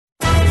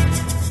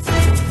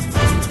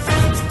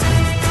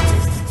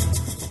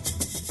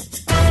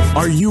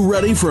Are you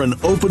ready for an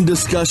open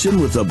discussion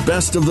with the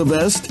best of the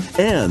best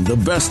and the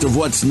best of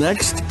what's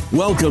next?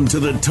 Welcome to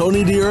the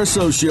Tony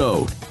Durso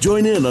Show.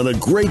 Join in on a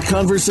great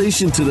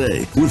conversation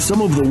today with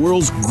some of the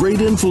world's great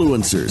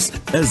influencers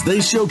as they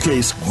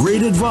showcase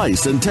great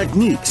advice and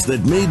techniques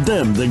that made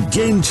them the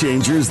game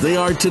changers they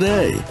are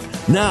today.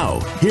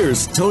 Now,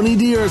 here's Tony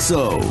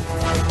Durso.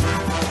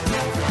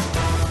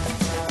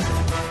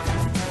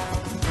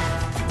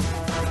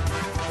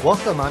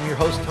 Welcome, I'm your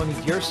host, Tony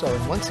Durso,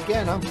 and once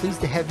again, I'm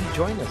pleased to have you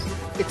join us.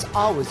 It's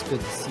always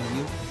good to see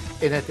you,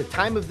 and at the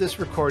time of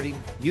this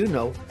recording, you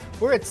know,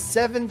 we're at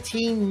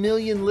 17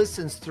 million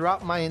listens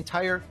throughout my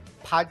entire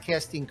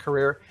podcasting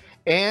career,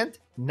 and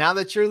now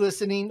that you're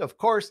listening, of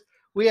course,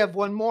 we have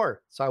one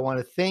more. So I want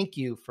to thank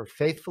you for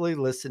faithfully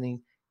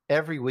listening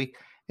every week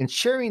and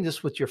sharing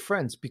this with your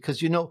friends,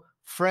 because you know,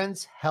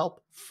 friends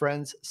help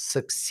friends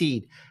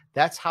succeed.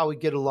 That's how we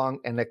get along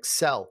and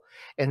excel.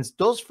 And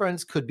those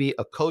friends could be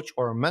a coach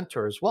or a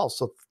mentor as well.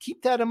 So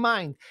keep that in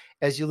mind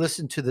as you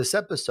listen to this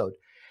episode.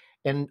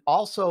 And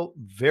also,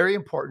 very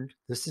important,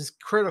 this is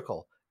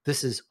critical.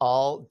 This is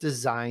all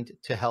designed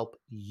to help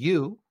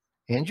you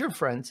and your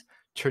friends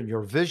turn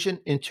your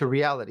vision into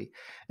reality.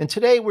 And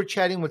today we're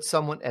chatting with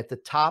someone at the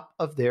top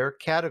of their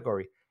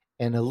category,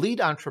 an elite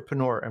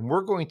entrepreneur. And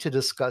we're going to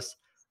discuss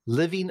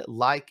living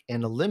like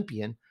an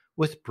Olympian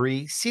with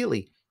Bree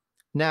Seeley.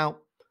 Now,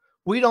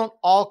 we don't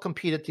all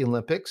compete at the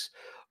Olympics.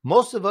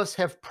 Most of us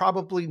have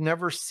probably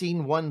never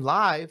seen one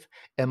live,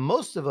 and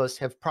most of us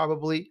have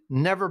probably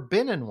never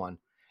been in one.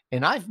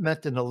 And I've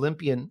met an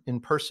Olympian in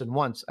person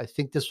once. I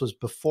think this was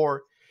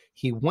before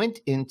he went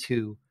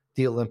into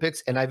the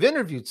Olympics, and I've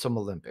interviewed some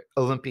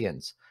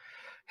Olympians.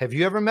 Have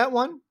you ever met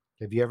one?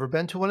 Have you ever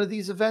been to one of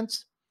these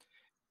events?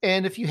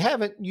 And if you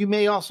haven't, you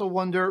may also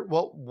wonder,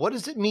 well, what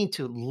does it mean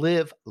to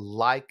live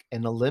like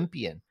an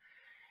Olympian?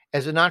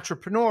 As an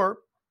entrepreneur,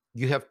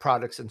 you have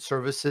products and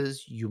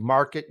services, you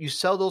market, you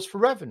sell those for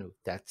revenue.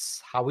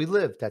 That's how we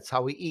live. That's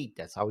how we eat.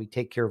 That's how we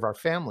take care of our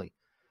family.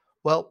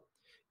 Well,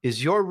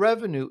 is your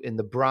revenue in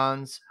the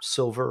bronze,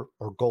 silver,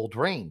 or gold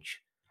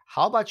range?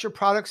 How about your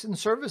products and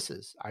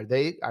services? Are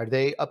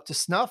they up to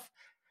snuff?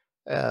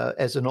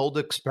 As an old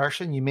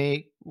expression,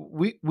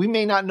 we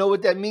may not know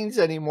what that means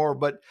anymore,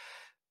 but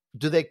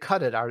do they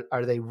cut it?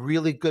 Are they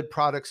really good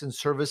products and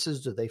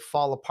services? Do they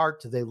fall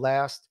apart? Do they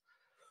last?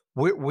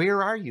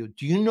 Where are you?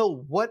 Do you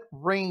know what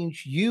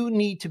range you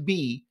need to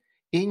be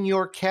in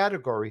your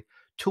category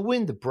to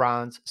win the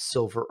bronze,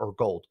 silver, or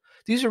gold?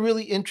 These are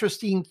really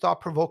interesting,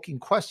 thought-provoking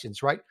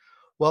questions, right?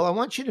 Well, I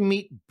want you to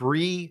meet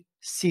Bree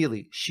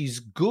Seeley. She's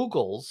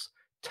Google's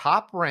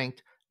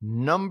top-ranked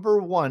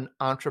 #1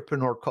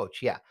 entrepreneur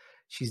coach. Yeah,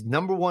 she's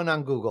 #1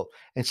 on Google,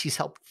 and she's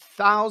helped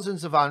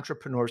thousands of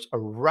entrepreneurs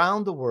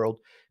around the world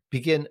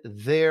begin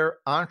their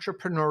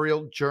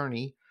entrepreneurial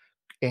journey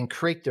and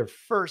create their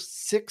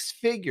first 6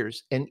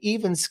 figures and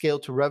even scale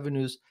to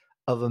revenues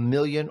of $1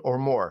 million or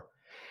more.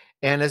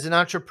 And as an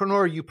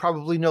entrepreneur, you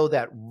probably know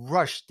that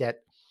rush,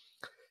 that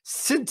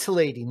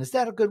scintillating, is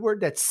that a good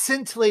word? That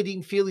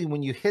scintillating feeling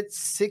when you hit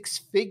 6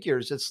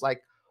 figures. It's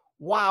like,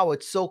 wow,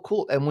 it's so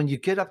cool. And when you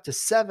get up to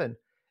 7,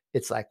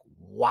 it's like,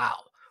 wow.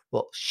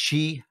 Well,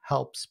 she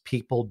helps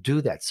people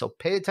do that. So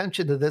pay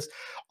attention to this.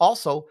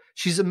 Also,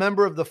 she's a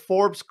member of the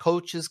Forbes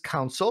Coaches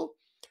Council,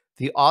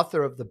 the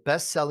author of the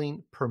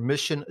best-selling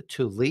Permission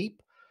to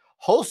Leap,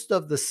 host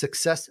of the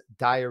Success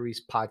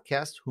Diaries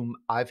podcast, whom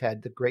I've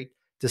had the great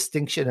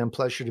distinction and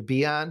pleasure to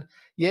be on.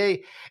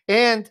 Yay.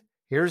 And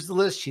here's the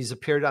list. She's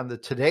appeared on the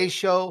Today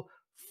Show,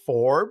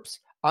 Forbes,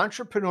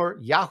 Entrepreneur,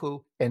 Yahoo,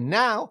 and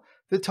now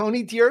the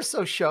Tony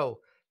Durso Show.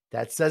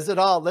 That says it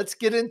all. Let's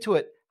get into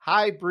it.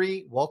 Hi,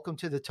 Bree. Welcome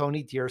to the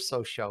Tony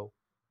Durso Show.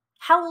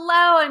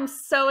 Hello, I'm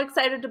so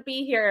excited to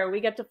be here. We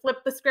get to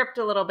flip the script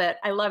a little bit.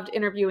 I loved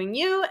interviewing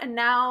you, and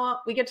now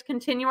we get to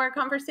continue our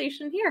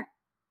conversation here.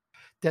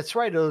 That's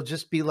right. It'll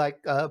just be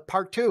like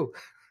part 2.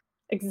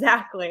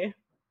 Exactly.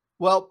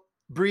 Well,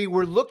 Bree,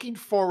 we're looking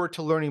forward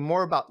to learning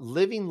more about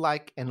living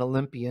like an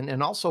Olympian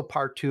and also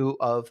part 2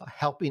 of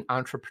helping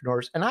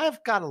entrepreneurs. And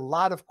I've got a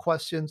lot of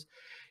questions.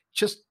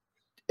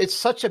 It's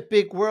such a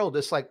big world.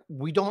 It's like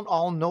we don't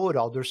all know it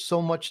all. There's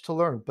so much to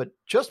learn. But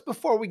just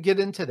before we get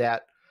into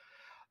that,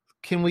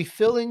 can we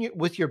fill in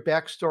with your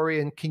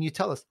backstory, and can you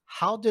tell us,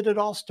 how did it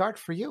all start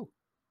for you?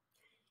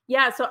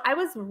 Yeah, so I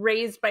was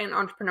raised by an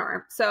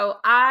entrepreneur. So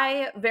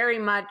I very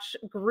much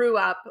grew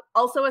up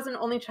also as an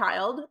only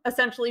child,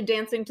 essentially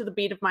dancing to the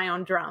beat of my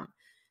own drum.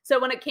 So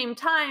when it came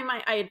time,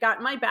 I had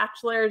gotten my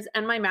bachelor's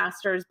and my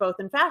master's, both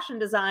in fashion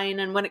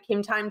design. And when it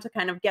came time to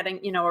kind of getting,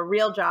 a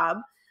real job,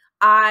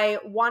 I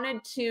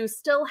wanted to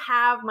still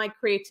have my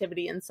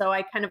creativity. And so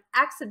I kind of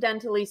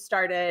accidentally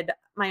started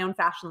my own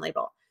fashion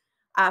label.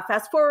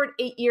 Fast forward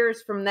 8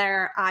 years from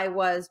there, I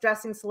was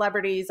dressing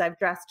celebrities. I've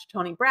dressed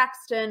Toni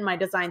Braxton. My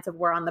designs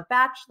were on The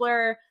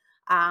Bachelor.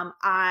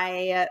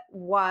 I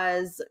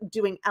was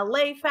doing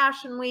LA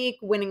Fashion Week,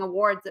 winning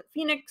awards at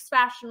Phoenix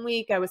Fashion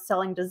Week. I was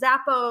selling to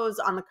Zappos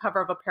on the cover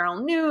of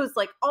Apparel News,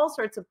 like all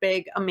sorts of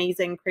big,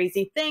 amazing,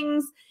 crazy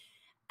things.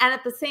 And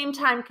at the same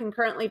time,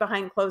 concurrently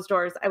behind closed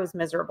doors, I was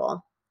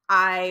miserable.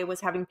 I was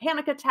having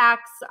panic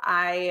attacks.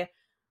 I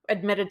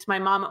admitted to my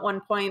mom at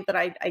one point that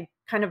I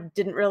kind of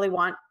didn't really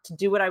want to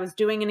do what I was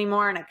doing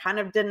anymore. And I kind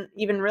of didn't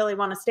even really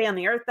want to stay on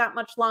the earth that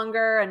much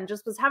longer, and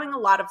just was having a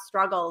lot of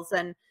struggles,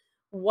 and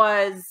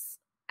was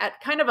at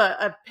kind of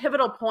a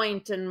pivotal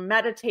point in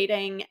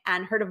meditating,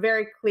 and heard a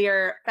very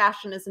clear,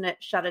 fashion isn't it,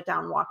 shut it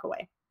down, walk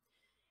away.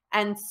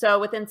 And so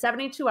within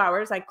 72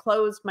 hours, I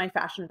closed my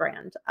fashion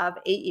brand of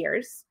 8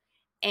 years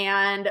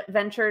and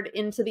ventured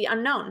into the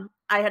unknown.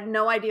 I had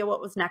no idea what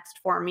was next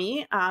for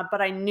me,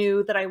 but I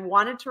knew that I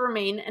wanted to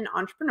remain an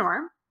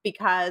entrepreneur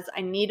because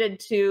I needed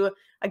to,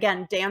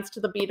 again, dance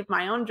to the beat of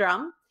my own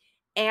drum.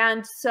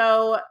 And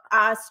so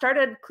I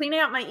started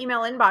cleaning out my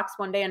email inbox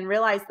one day and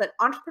realized that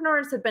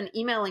entrepreneurs had been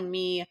emailing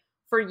me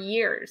for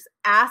years,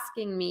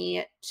 asking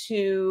me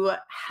to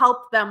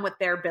help them with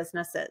their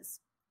businesses.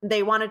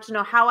 They wanted to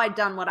know how I'd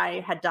done what I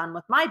had done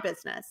with my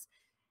business.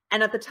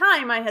 And at the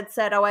time I had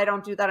said, oh, I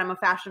don't do that. I'm a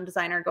fashion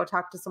designer. Go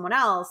talk to someone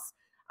else.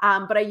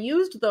 But I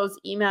used those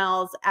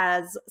emails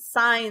as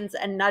signs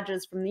and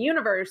nudges from the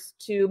universe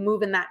to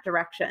move in that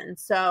direction.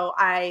 So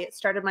I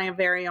started my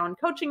very own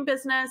coaching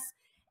business.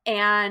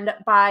 And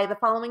by the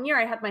following year,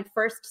 I had my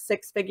first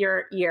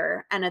 6-figure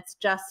year. And it's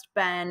just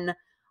been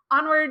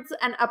onwards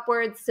and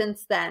upwards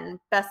since then.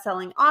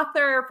 Best-selling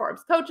author,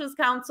 Forbes Coaches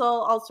Council,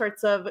 all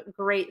sorts of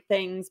great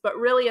things. But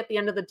really, at the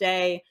end of the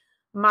day,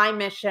 my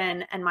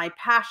mission and my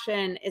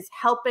passion is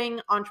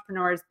helping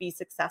entrepreneurs be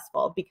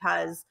successful,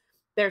 because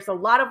there's a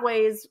lot of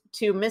ways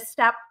to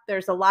misstep.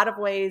 There's a lot of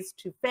ways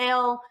to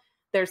fail.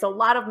 There's a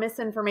lot of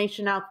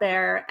misinformation out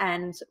there.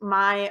 And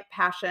my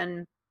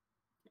passion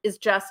is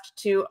just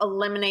to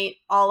eliminate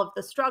all of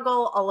the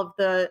struggle, all of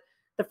the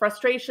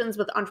frustrations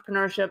with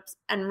entrepreneurship,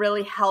 and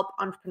really help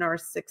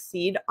entrepreneurs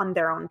succeed on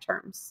their own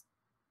terms.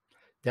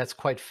 That's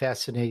quite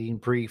fascinating,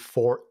 Bree,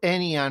 for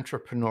any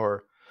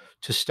entrepreneur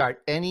to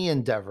start any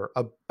endeavor,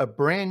 a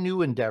brand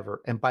new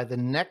endeavor, and by the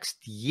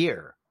next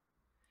year,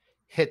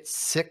 hit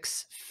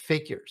 6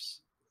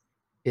 figures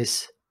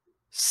is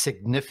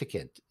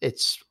significant.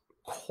 It's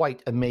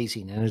quite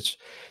amazing. And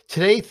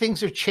today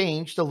things are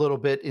changed a little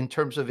bit in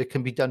terms of it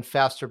can be done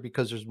faster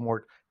because there's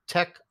more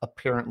tech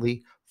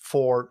apparently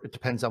it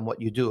depends on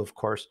what you do, of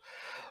course,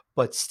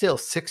 but still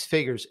 6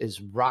 figures is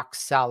rock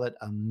solid,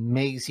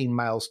 amazing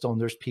milestone.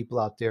 There's people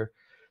out there,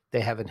 they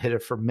haven't hit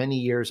it for many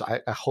years. I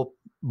hope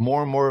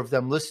more and more of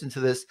them listen to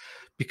this,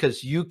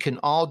 because you can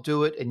all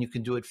do it, and you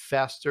can do it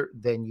faster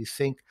than you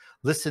think.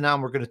 Listen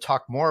on, we're going to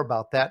talk more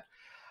about that.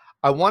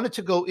 I wanted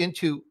to go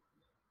into,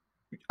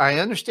 I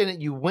understand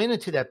that you went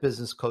into that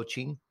business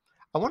coaching.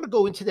 I want to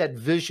go into that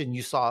vision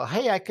you saw.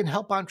 Hey, I can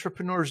help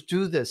entrepreneurs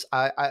do this.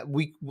 I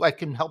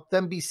can help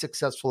them be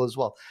successful as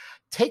well.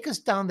 Take us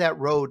down that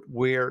road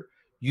where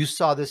you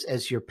saw this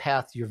as your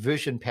path, your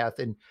vision path,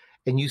 and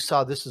you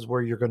saw this is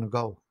where you're going to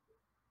go.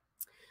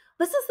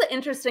 This is the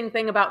interesting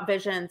thing about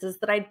visions, is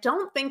that I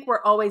don't think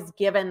we're always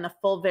given the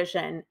full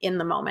vision in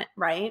the moment,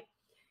 right?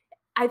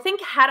 I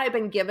think had I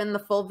been given the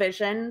full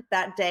vision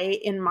that day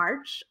in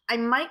March, I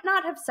might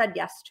not have said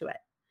yes to it,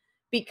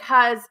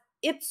 because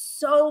it's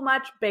so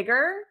much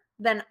bigger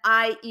than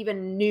I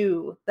even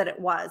knew that it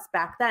was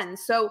back then.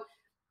 So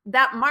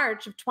that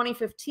March of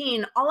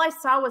 2015, all I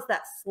saw was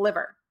that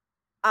sliver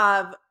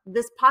of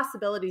this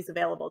possibilities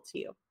available to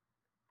you.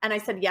 And I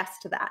said yes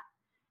to that.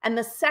 And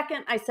the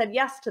second I said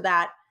yes to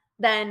that,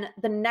 then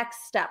the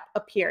next step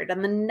appeared,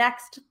 and the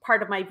next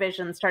part of my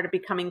vision started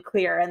becoming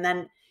clear. And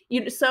then,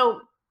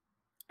 so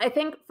I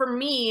think for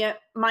me,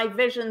 my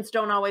visions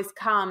don't always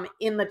come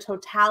in the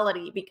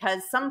totality,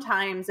 because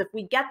sometimes if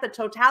we get the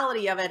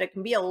totality of it, it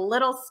can be a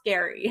little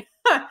scary.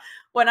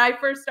 When I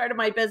first started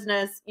my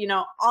business,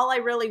 all I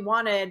really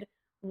wanted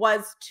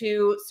was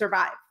to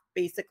survive,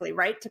 basically,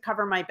 right? To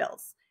cover my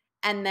bills.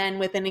 And then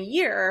within a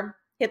year,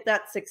 hit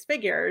that 6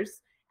 figures.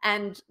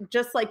 And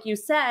just like you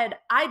said,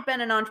 I'd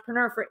been an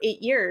entrepreneur for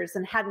 8 years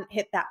and hadn't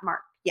hit that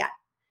mark yet.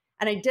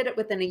 And I did it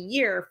within a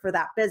year for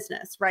that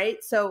business, right?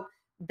 So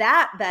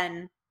that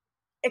then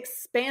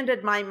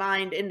expanded my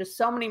mind into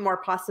so many more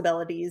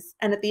possibilities.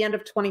 And at the end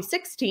of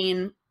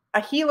 2016, a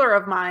healer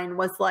of mine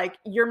was like,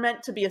 you're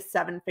meant to be a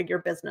 7-figure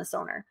business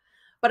owner.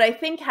 But I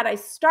think had I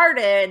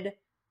started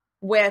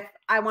with,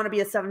 I want to be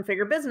a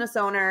 7-figure business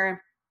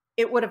owner,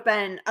 it would have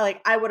been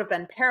like, I would have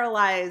been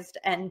paralyzed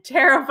and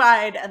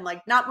terrified and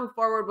like not move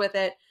forward with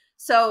it.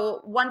 So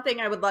one thing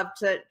I would love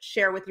to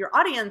share with your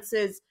audience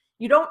is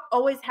you don't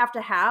always have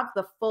to have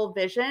the full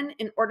vision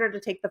in order to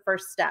take the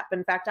first step.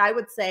 In fact, I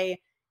would say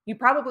you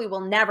probably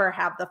will never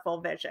have the full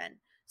vision.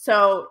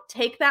 So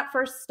take that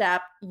first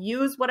step,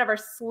 use whatever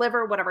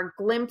sliver, whatever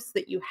glimpse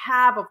that you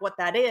have of what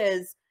that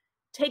is.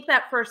 Take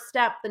that first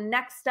step. The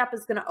next step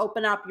is going to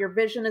open up. Your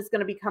vision is going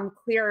to become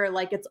clearer.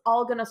 Like it's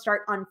all going to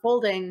start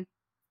unfolding.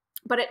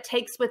 But it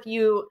takes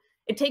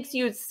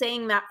you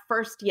saying that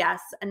first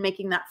yes and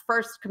making that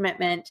first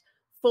commitment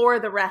for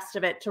the rest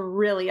of it to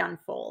really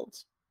unfold.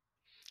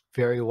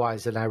 Very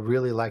wise. And I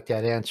really like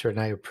that answer. And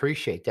I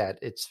appreciate that.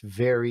 It's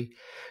very,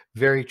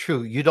 very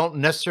true. You don't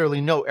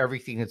necessarily know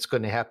everything that's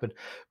going to happen,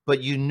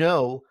 but you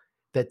know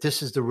that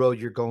this is the road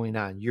you're going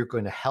on. You're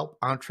going to help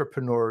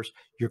entrepreneurs.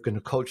 You're going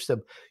to coach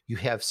them. You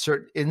have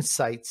certain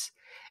insights.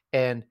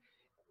 And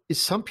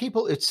some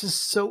people, it's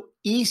just so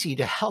easy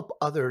to help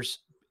others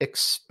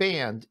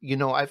expand.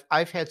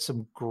 I've had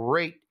some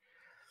great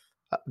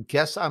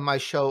guests on my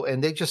show,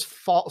 and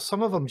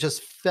some of them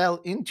just fell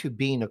into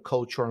being a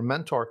coach or a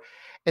mentor,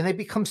 and they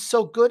become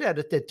so good at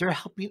it that they're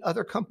helping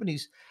other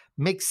companies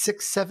make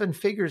 6-7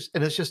 figures.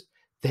 And it's just,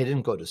 they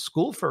didn't go to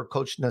school for a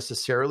coach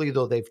necessarily,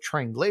 though they've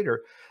trained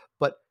later.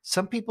 But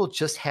some people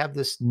just have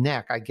this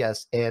knack, I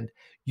guess. And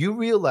you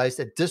realize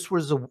that this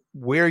was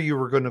where you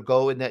were going to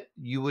go, and that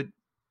you would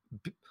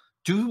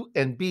do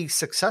and be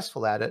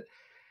successful at it.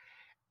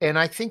 And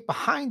I think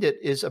behind it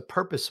is a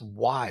purpose.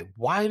 Why?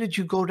 Why did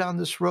you go down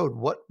this road?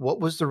 What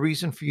was the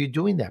reason for you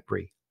doing that,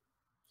 Bree?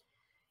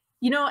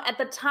 At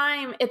the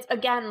time, it's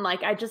again,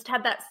 like I just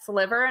had that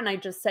sliver and I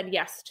just said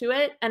yes to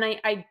it. And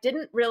I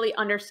didn't really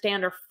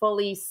understand or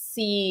fully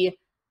see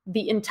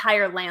the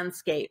entire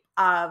landscape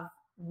of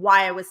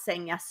why I was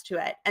saying yes to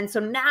it. And so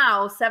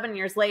now, 7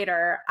 years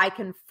later, I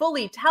can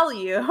fully tell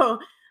you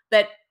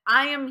that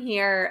I am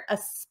here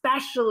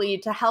especially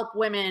to help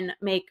women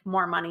make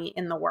more money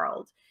in the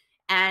world.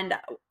 And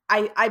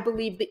I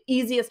believe the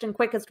easiest and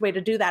quickest way to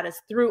do that is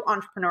through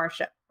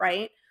entrepreneurship,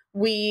 right?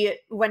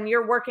 When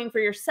you're working for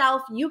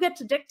yourself, you get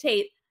to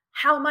dictate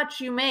how much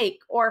you make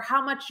or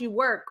how much you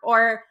work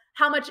or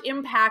how much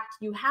impact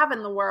you have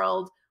in the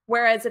world.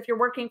 Whereas if you're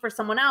working for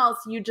someone else,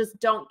 you just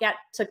don't get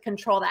to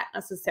control that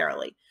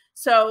necessarily.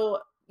 So,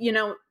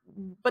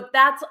 but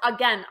that's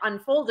again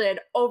unfolded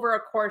over a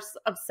course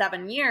of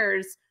 7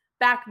 years.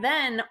 Back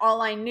then,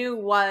 all I knew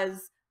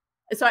was,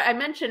 so I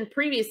mentioned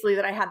previously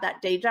that I had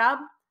that day job.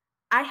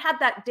 I had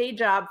that day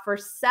job for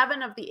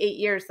 7 of the 8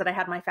 years that I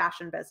had my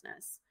fashion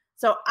business.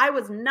 So I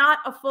was not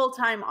a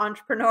full-time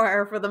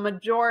entrepreneur for the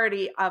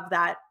majority of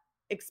that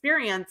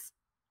experience,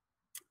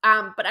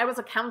 but I was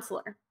a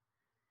counselor.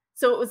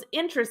 So it was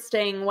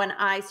interesting when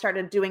I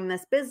started doing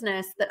this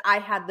business that I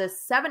had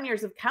this 7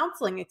 years of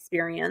counseling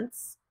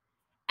experience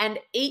and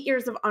 8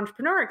 years of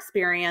entrepreneur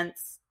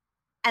experience.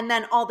 And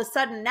then all of a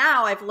sudden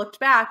now I've looked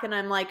back and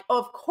I'm like, oh,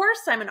 of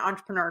course I'm an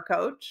entrepreneur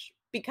coach,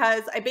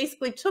 because I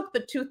basically took the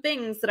 2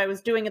 things that I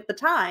was doing at the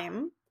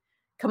time,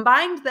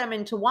 combined them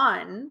into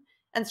one,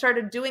 and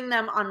started doing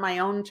them on my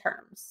own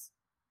terms.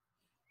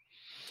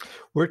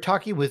 We're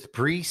talking with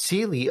Bree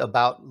Seeley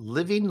about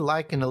living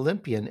like an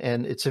Olympian,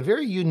 and it's a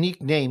very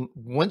unique name.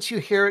 Once you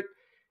hear it,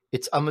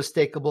 it's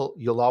unmistakable.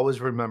 You'll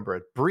always remember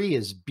it. Bree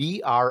is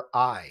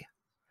B-R-I.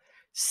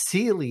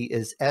 Seeley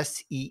is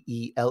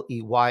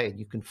S-E-E-L-E-Y, and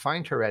you can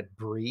find her at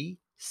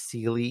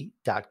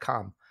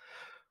breeseeley.com.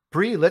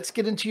 Bree, let's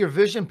get into your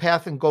vision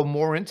path and go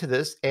more into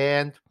this,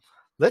 and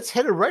let's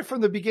hit it right from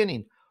the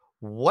beginning.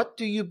 What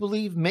do you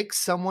believe makes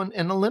someone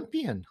an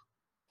Olympian?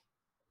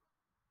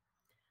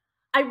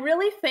 I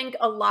really think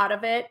a lot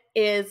of it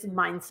is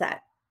mindset.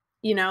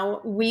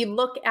 We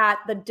look at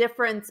the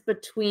difference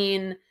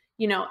between,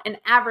 an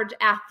average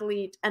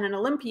athlete and an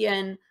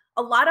Olympian.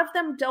 A lot of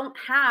them don't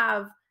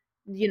have,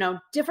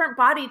 different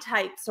body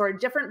types or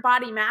different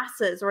body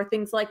masses or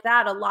things like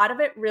that. A lot of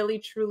it really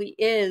truly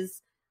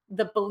is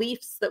the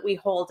beliefs that we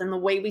hold and the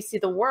way we see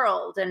the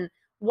world and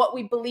what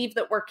we believe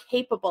that we're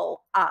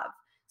capable of.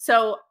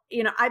 So,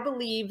 I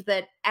believe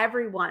that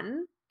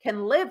everyone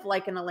can live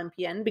like an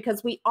Olympian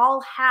because we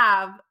all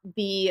have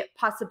the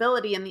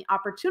possibility and the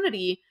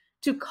opportunity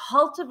to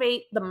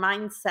cultivate the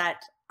mindset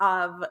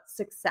of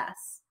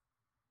success.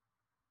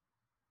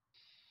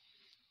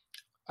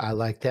 I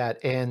like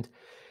that. And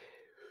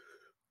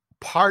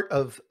part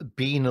of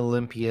being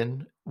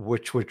Olympian,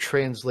 which we're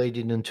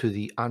translating into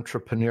the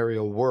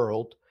entrepreneurial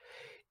world,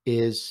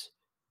 is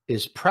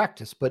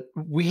practice. But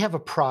we have a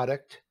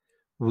product,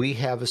 we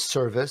have a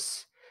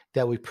service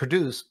that we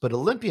produce. But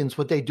Olympians,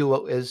 what they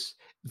do is,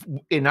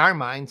 in our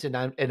minds, and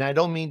I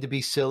don't mean to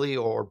be silly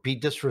or be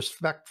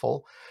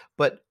disrespectful,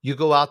 but you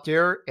go out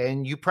there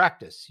and you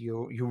practice.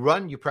 You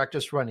run, you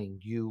practice running.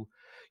 You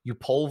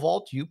pole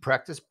vault, you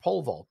practice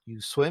pole vault. You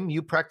swim,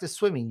 you practice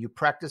swimming. You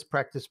practice.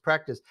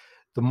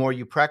 The more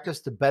you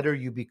practice, the better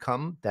you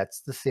become. That's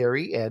the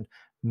theory, and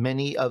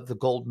many of the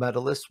gold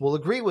medalists will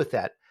agree with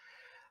that.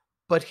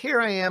 But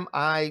here I am.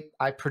 I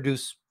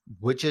produce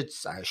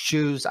widgets,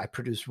 shoes. I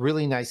produce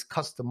really nice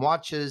custom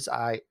watches.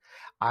 I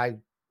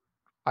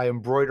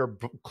embroider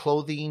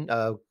clothing,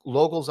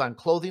 logos on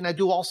clothing. I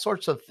do all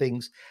sorts of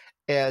things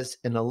as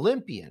an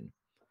Olympian.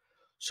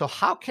 So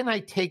how can I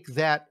take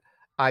that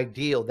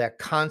ideal, that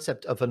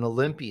concept of an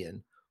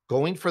Olympian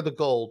going for the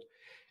gold,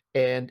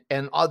 and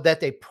that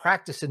they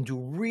practice and do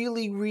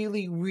really,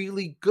 really,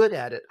 really good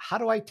at it? How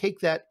do I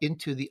take that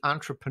into the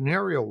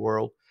entrepreneurial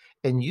world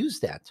and use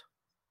that?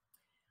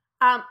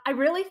 I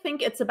really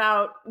think it's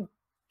about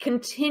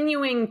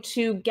continuing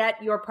to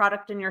get your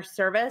product and your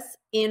service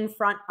in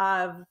front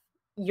of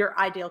your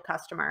ideal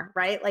customer,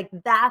 right? Like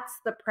that's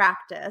the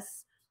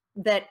practice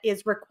that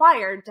is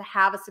required to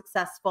have a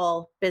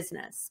successful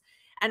business.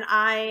 And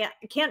I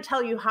can't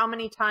tell you how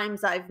many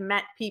times I've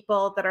met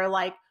people that are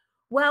like,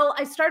 well,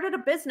 I started a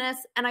business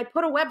and I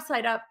put a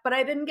website up, but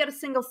I didn't get a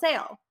single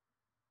sale.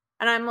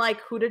 And I'm like,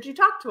 who did you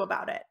talk to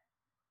about it?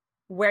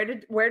 Where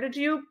did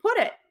you put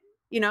it?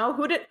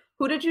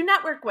 Who did you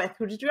network with?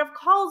 Who did you have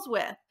calls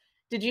with?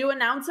 Did you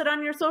announce it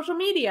on your social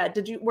media?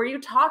 Were you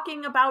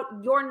talking about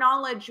your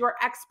knowledge, your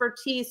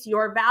expertise,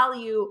 your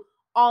value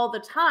all the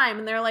time?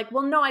 And they're like,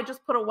 well, no, I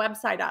just put a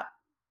website up,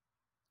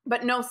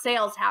 but no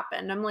sales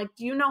happened. I'm like,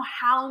 do you know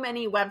how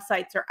many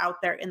websites are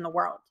out there in the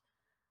world?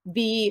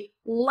 The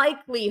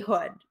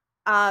likelihood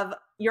of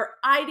your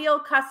ideal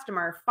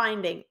customer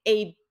finding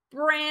a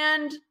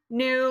brand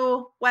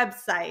new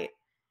website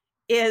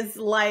is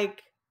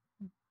like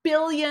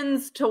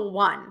billions to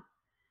one.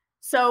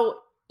 So,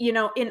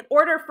 in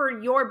order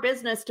for your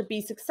business to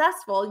be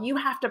successful, you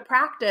have to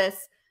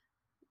practice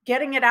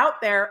getting it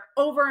out there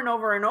over and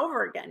over and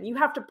over again. You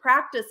have to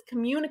practice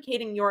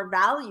communicating your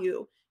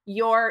value,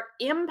 your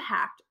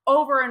impact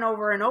over and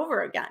over and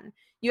over again.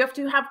 You have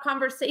to have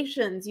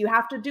conversations. You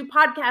have to do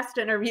podcast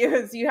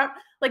interviews.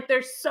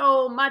 There's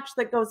so much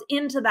that goes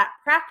into that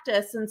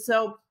practice. And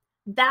so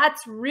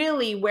that's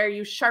really where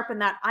you sharpen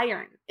that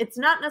iron. It's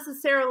not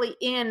necessarily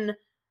in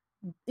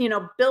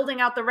building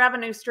out the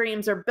revenue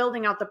streams or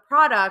building out the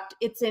product.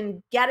 It's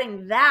in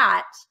getting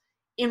that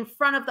in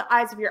front of the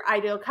eyes of your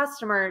ideal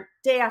customer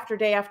day after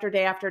day after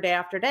day after day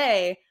after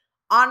day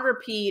on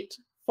repeat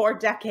for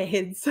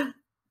decades.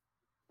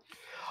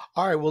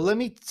 All right. Well, let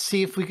me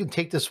see if we can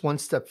take this one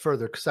step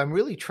further, because I'm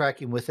really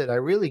tracking with it. I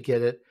really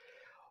get it.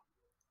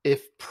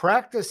 If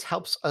practice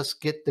helps us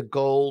get the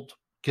gold,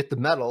 get the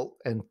medal,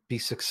 and be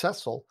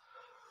successful,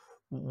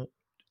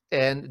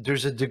 and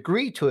there's a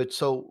degree to it,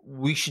 so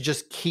we should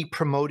just keep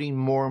promoting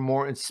more and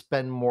more and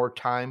spend more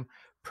time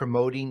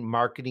promoting,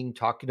 marketing,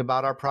 talking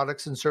about our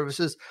products and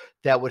services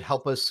that would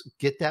help us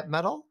get that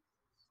medal?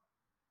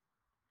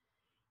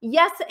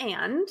 Yes,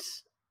 and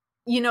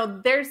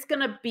there's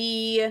going to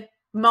be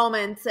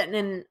moments,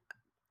 and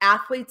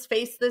athletes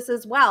face this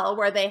as well,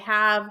 where they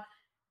have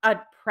a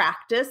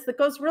practice that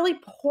goes really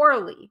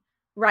poorly,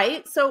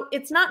 right? So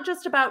it's not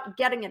just about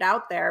getting it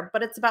out there,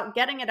 but it's about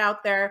getting it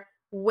out there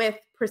with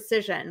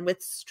precision,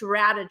 with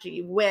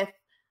strategy, with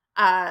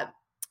a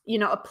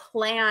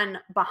plan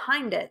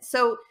behind it.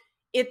 So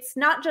it's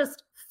not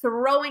just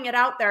throwing it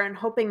out there and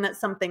hoping that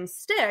something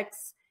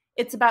sticks.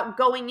 It's about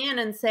going in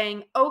and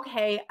saying,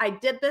 okay, I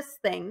did this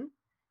thing.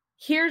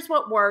 Here's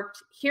what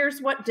worked.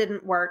 Here's what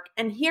didn't work.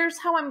 And here's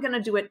how I'm going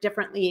to do it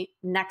differently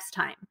next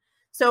time.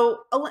 So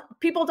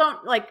people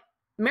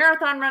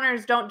marathon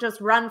runners don't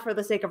just run for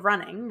the sake of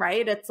running,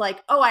 right? It's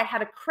like, oh, I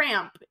had a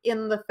cramp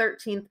in the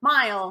 13th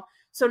mile.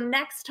 So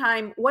next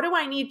time, what do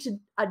I need to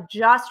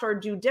adjust or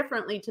do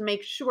differently to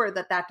make sure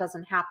that that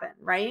doesn't happen,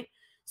 right?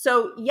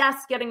 So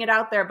yes, getting it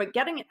out there, but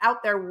getting it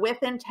out there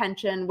with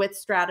intention, with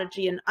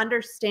strategy, and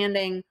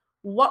understanding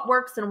what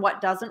works and what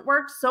doesn't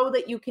work so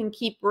that you can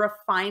keep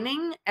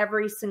refining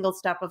every single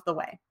step of the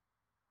way.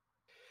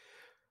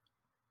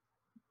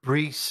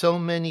 Bree, so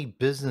many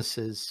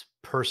businesses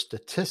per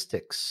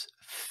statistics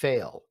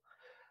fail.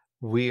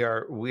 We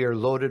are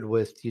loaded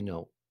with,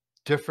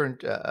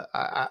 different,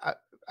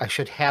 I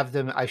should have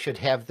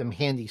them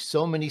handy.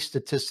 So many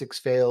statistics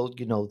failed.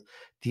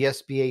 The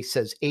SBA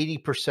says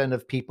 80%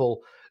 of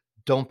people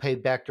don't pay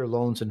back their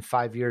loans in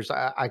 5 years.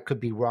 I could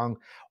be wrong,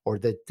 or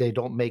that they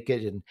don't make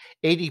it. And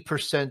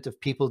 80%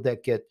 of people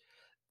that get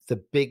the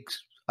big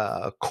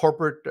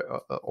corporate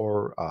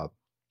or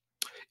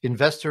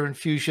investor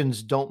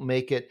infusions don't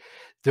make it.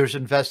 There's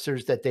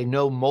investors that they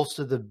know most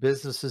of the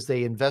businesses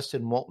they invest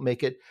in won't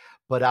make it,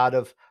 but out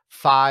of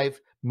 5,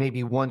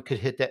 maybe 1 could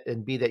hit that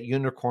and be that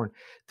unicorn.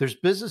 There's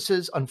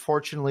businesses,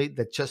 unfortunately,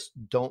 that just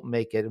don't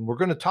make it. And we're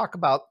going to talk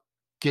about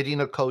getting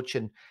a coach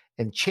and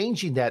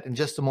changing that in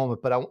just a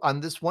moment. But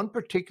on this one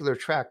particular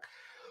track,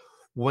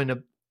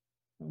 when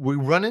we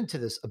run into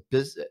this,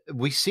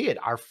 we see it,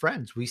 our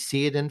friends, we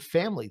see it in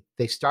family.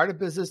 They start a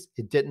business,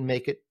 it didn't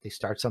make it, they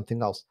start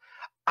something else.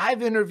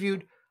 I've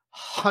interviewed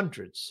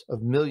hundreds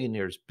of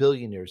millionaires,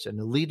 billionaires, and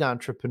elite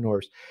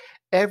entrepreneurs.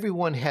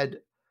 Everyone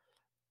had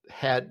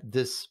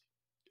this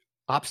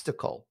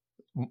obstacle.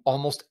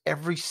 Almost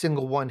every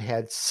single one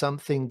had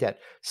something that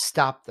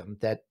stopped them,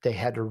 that they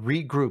had to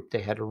regroup,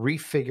 they had to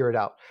refigure it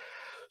out.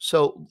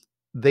 So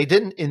they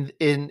didn't,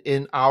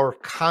 in our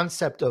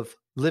concept of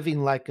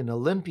living like an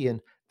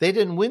Olympian, they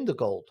didn't win the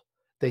gold.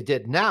 They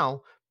did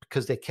now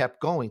because they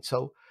kept going.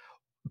 So,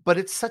 but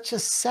it's such a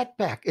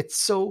setback. It's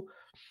so,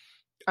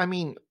 I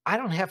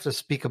don't have to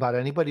speak about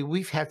anybody.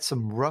 We've had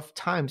some rough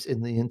times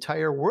in the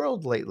entire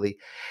world lately.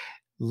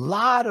 A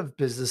lot of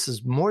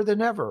businesses, more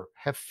than ever,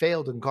 have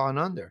failed and gone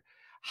under.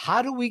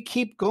 How do we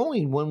keep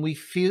going when we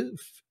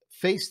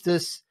face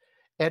this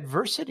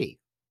adversity?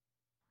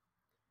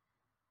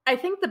 I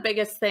think the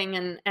biggest thing,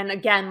 and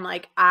again,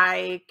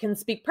 I can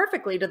speak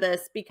perfectly to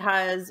this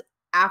because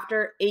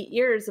after 8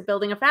 years of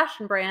building a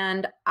fashion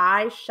brand,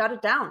 I shut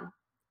it down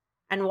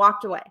and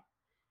walked away.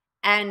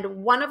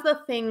 And one of the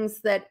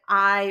things that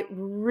I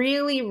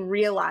really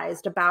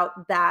realized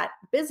about that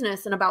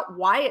business and about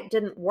why it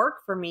didn't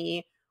work for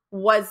me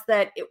was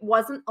that it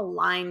wasn't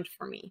aligned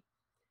for me.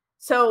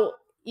 So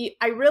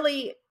I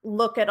really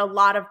look at a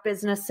lot of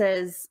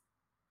businesses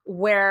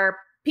where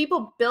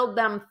people build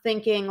them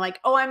thinking like,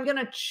 oh, I'm going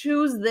to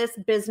choose this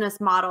business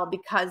model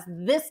because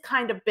this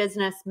kind of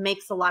business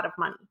makes a lot of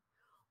money.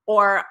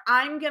 Or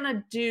I'm going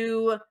to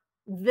do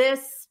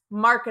this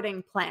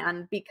marketing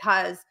plan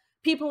because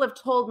people have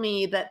told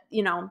me that,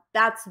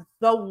 that's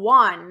the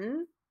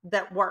one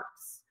that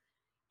works,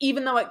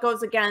 even though it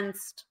goes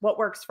against what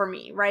works for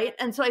me, right?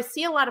 And so I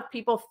see a lot of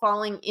people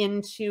falling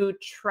into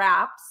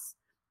traps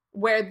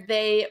where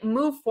they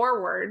move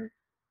forward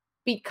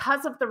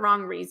because of the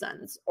wrong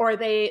reasons, or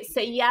they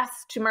say yes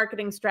to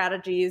marketing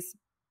strategies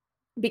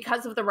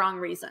because of the wrong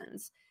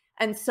reasons.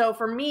 And so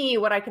for me,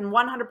 what I can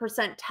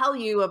 100% tell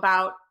you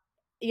about,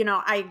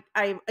 I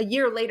a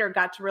year later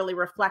got to really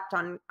reflect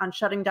on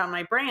shutting down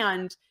my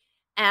brand.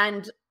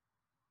 And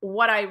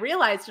what I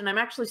realized, and I'm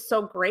actually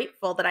so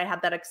grateful that I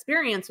had that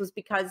experience, was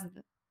because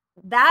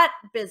that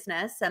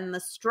business and the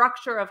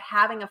structure of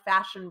having a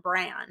fashion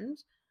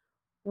brand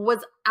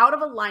was out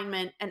of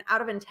alignment and out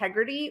of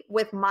integrity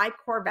with my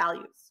core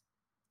values.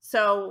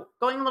 So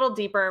going a little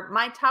deeper,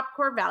 my top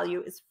core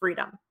value is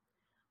freedom.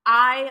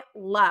 I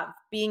love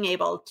being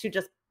able to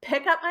just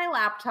pick up my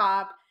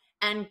laptop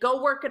and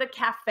go work at a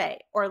cafe.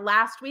 Or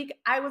last week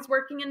I was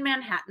working in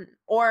Manhattan,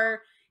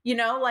 or,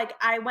 like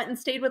I went and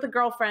stayed with a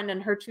girlfriend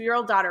and her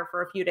 2-year-old daughter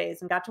for a few days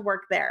and got to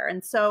work there.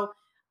 And so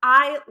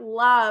I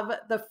love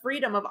the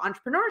freedom of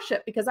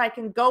entrepreneurship because I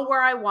can go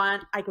where I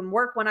want. I can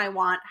work when I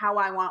want, how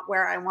I want,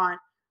 where I want.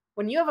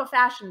 When you have a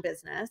fashion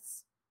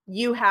business,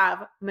 you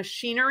have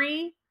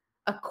machinery,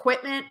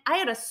 equipment. I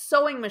had a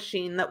sewing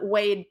machine that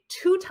weighed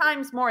 2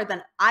 times more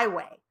than I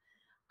weigh.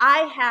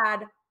 I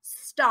had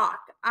stock.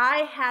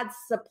 I had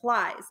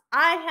supplies.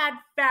 I had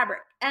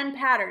fabric and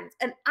patterns,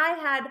 and I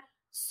had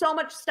so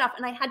much stuff,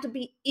 and I had to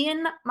be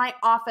in my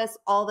office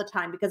all the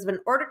time because if an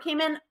order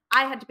came in,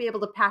 I had to be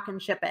able to pack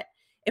and ship it.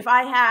 If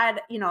I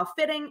had, a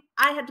fitting,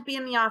 I had to be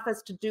in the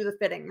office to do the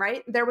fitting,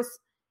 right?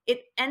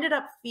 It ended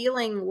up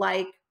feeling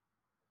like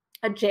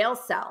a jail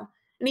cell.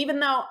 And even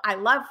though I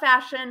love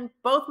fashion,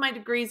 both my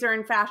degrees are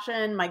in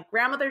fashion. My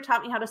grandmother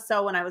taught me how to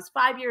sew when I was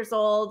 5 years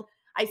old.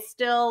 I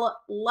still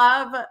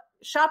love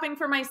shopping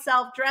for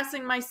myself,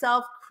 dressing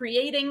myself,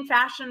 creating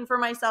fashion for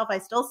myself. I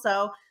still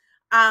sew.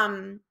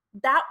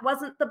 That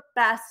wasn't the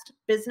best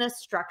business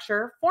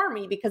structure for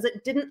me because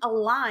it didn't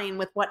align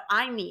with what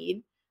I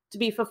need to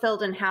be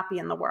fulfilled and happy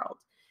in the world.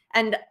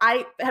 And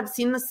I have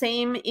seen the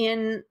same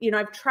in,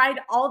 I've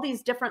tried all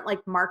these different like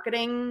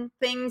marketing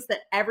things that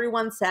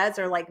everyone says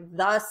are like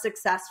the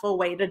successful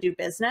way to do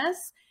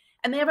business.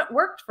 And they haven't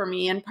worked for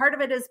me. And part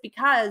of it is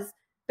because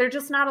they're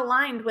just not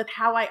aligned with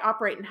how I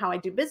operate and how I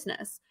do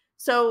business.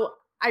 So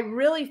I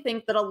really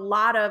think that a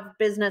lot of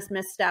business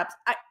missteps,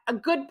 a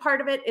good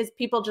part of it is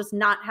people just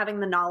not having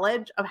the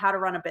knowledge of how to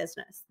run a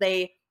business.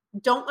 They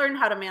don't learn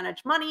how to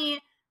manage money.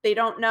 They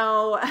don't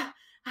know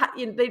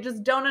they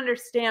just don't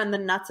understand the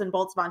nuts and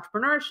bolts of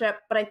entrepreneurship.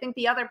 But I think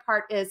the other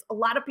part is a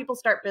lot of people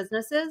start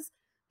businesses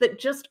that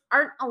just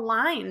aren't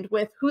aligned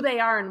with who they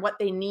are and what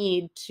they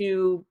need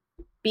to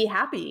be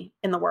happy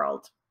in the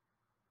world.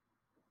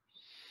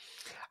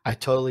 I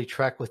totally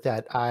track with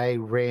that. I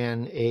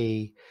ran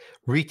a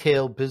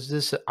retail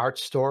business, art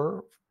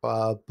store,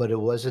 but it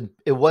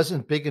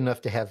wasn't big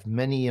enough to have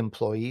many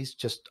employees,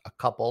 just a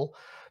couple.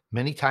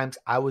 Many times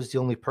I was the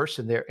only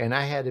person there, and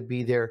I had to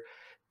be there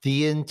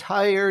the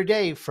entire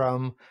day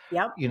from,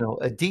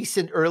 a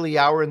decent early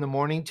hour in the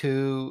morning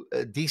to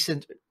a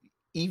decent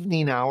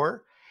evening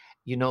hour.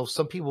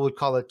 Some people would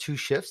call it 2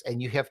 shifts,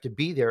 and you have to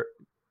be there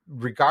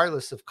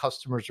regardless of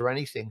customers or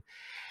anything.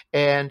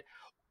 And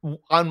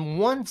on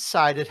one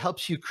side, it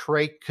helps you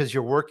create because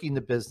you're working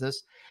the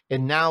business.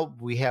 And now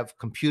we have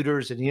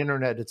computers and the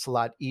internet. It's a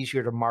lot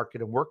easier to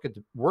market and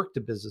work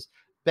the business.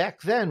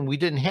 Back then, we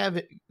didn't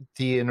have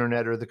the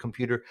internet or the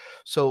computer.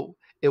 So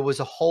it was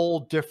a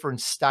whole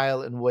different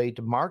style and way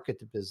to market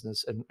the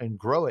business and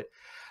grow it.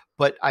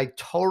 But I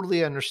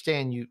totally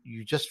understand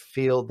you just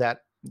feel that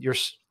you're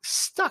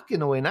stuck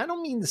in a way. And I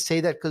don't mean to say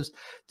that because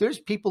there's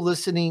people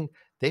listening.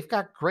 They've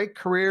got great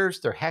careers.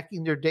 They're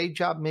hacking their day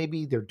job.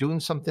 Maybe they're doing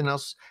something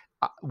else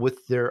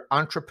with their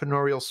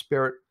entrepreneurial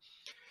spirit.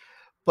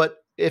 But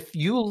if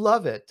you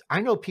love it, I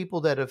know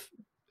people that have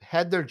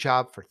had their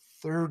job for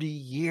 30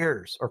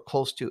 years or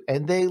close to,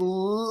 and they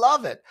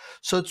love it.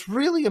 So it's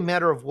really a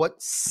matter of what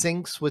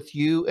syncs with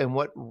you and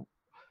what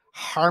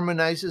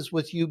harmonizes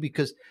with you,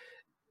 because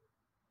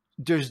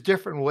there's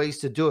different ways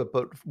to do it.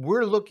 But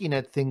we're looking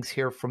at things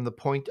here from the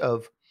point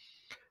of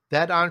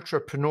that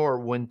entrepreneur.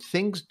 When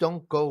things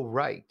don't go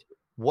right,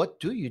 what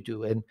do you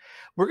do? And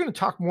we're going to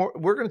talk more.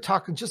 We're going to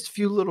talk in just a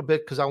few little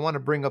bit because I want to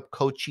bring up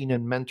coaching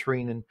and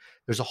mentoring, and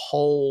there's a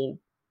whole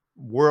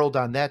world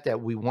on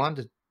that we want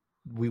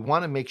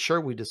to make sure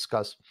we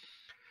discuss.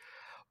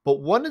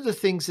 But one of the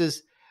things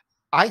is,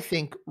 I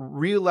think,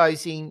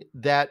 realizing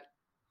that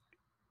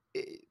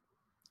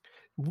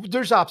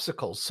there's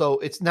obstacles. So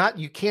it's not,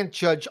 you can't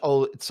judge,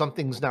 oh,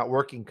 something's not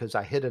working because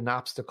I hit an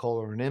obstacle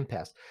or an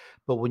impasse.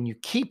 But when you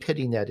keep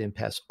hitting that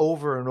impasse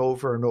over and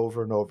over and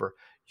over and over,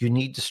 You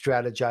need to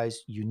strategize.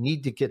 You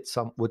need to get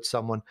with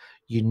someone.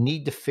 You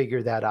need to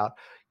figure that out.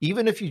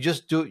 Even if you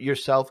just do it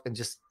yourself and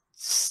just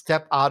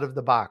step out of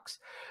the box,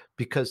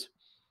 because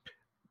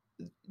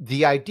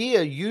the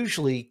idea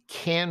usually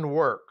can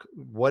work.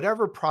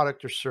 Whatever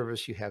product or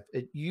service you have,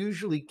 it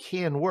usually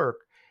can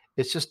work.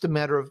 It's just a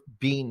matter of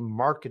being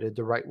marketed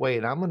the right way.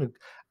 And I'm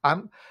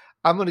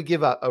going to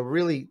give a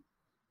really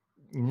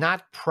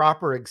not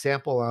proper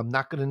example. I'm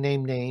not going to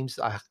name names.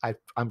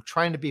 I'm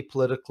trying to be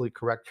politically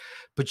correct,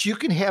 but you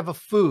can have a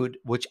food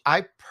which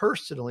I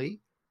personally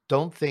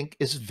don't think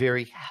is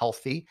very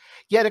healthy,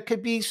 yet it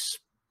could be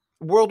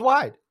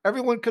worldwide.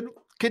 Everyone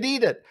could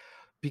eat it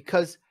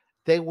because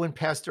they went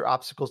past their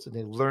obstacles and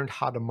they learned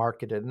how to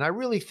market it. And I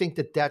really think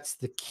that that's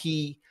the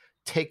key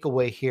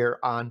takeaway here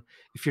on,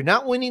 if you're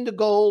not winning the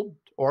gold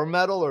or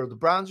medal or the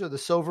bronze or the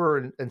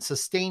silver and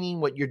sustaining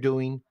what you're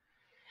doing,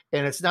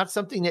 and it's not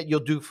something that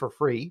you'll do for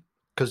free,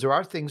 because there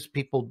are things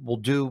people will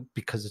do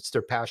because it's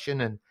their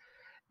passion.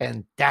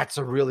 And that's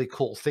a really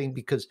cool thing,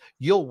 because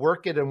you'll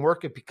work it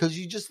because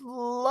you just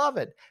love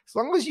it. As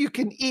long as you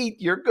can eat,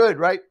 you're good,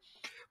 right?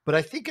 But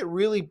I think it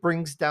really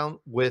brings down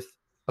with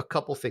a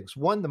couple things.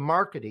 One, the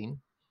marketing,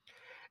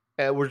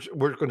 we're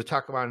going to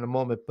talk about in a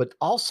moment, but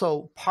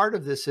also part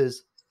of this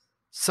is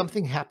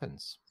something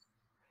happens.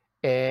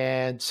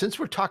 And since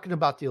we're talking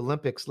about the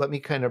Olympics, let me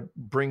kind of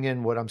bring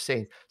in what I'm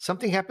saying.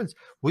 Something happens.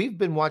 We've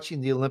been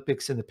watching the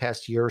Olympics in the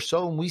past year or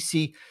so, and we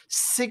see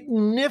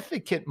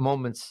significant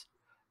moments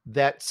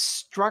that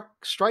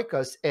strike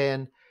us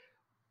and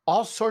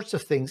all sorts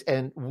of things,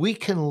 and we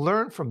can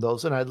learn from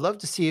those. And I'd love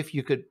to see if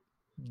you could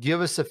give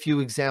us a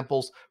few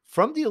examples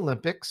from the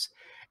Olympics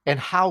and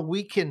how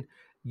we can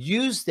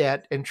use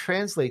that and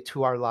translate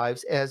to our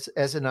lives as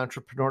an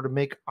entrepreneur to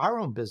make our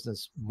own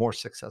business more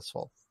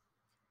successful.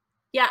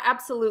 Yeah,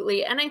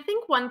 absolutely. And I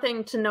think one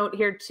thing to note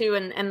here too,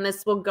 and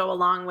this will go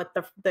along with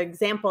the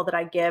example that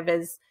I give,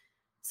 is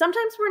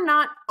sometimes we're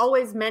not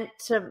always meant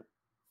to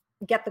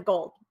get the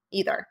gold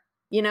either.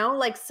 You know,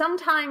 like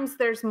sometimes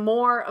there's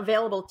more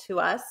available to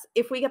us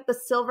if we get the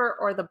silver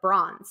or the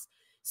bronze.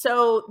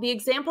 So the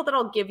example that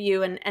I'll give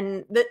you, and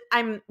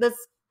I'm this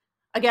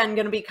again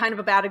going to be kind of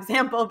a bad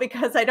example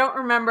because I don't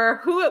remember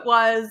who it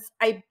was.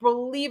 I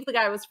believe the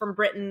guy was from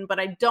Britain, but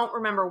I don't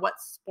remember what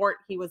sport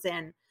he was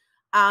in.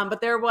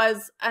 But there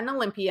was an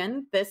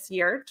Olympian this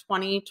year,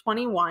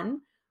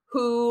 2021,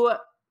 who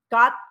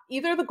got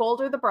either the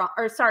gold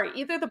or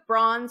either the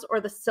bronze or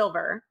the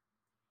silver,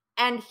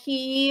 and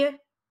he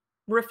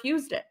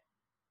refused it.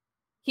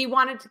 He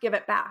wanted to give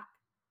it back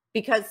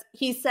because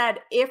he said,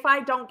 if I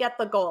don't get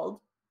the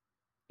gold,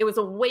 it was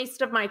a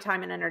waste of my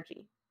time and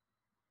energy.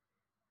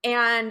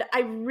 And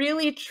I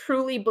really,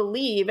 truly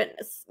believe,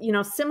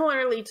 and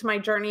similarly to my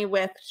journey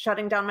with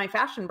shutting down my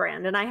fashion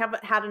brand, and I have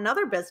had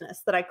another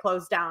business that I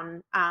closed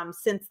down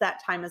since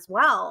that time as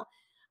well.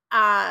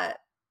 I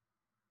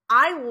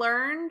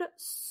learned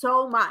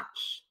so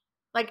much.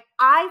 Like,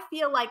 I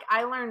feel like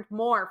I learned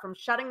more from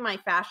shutting my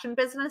fashion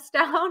business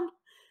down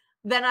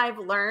than I've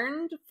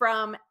learned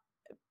from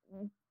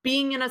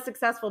being in a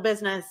successful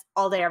business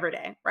all day, every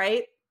day,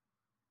 right?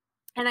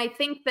 And I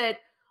think that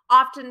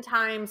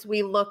oftentimes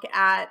we look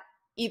at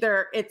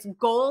either it's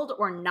gold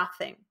or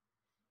nothing.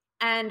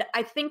 And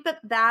I think that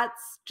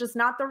that's just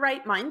not the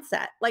right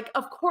mindset. Like,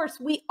 of course,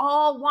 we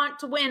all want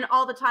to win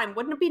all the time.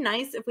 Wouldn't it be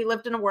nice if we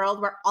lived in a world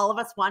where all of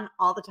us won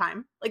all the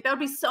time? Like, that would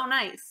be so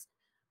nice.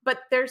 But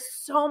there's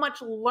so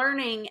much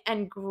learning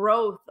and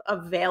growth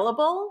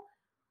available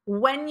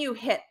when you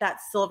hit that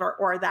silver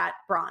or that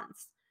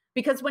bronze.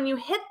 Because when you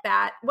hit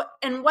that,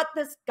 what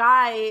this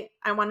guy,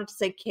 I wanted to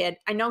say kid,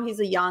 I know he's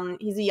a young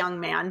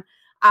man,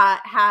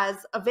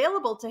 has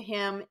available to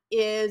him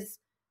is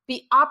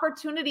the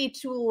opportunity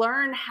to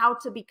learn how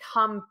to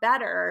become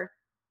better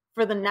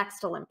for the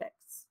next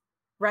Olympics,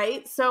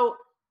 right? So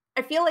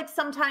I feel like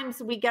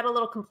sometimes we get a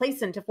little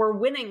complacent. If we're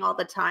winning all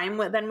the time,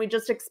 then we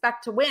just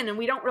expect to win and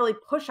we don't really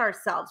push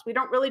ourselves. We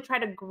don't really try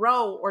to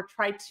grow or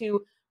try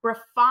to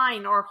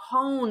refine or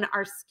hone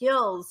our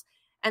skills.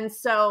 And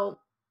so,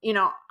 when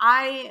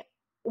I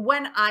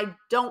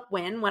don't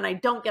win, when I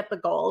don't get the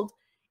gold,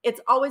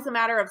 it's always a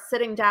matter of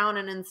sitting down,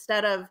 and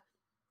instead of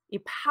you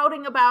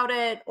pouting about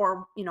it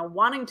or,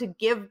 wanting to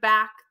give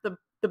back the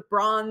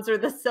bronze or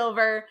the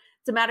silver,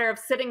 it's a matter of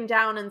sitting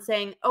down and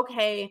saying,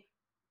 okay,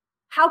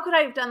 how could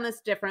I have done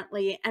this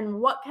differently? And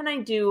what can I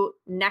do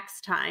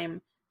next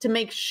time to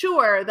make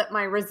sure that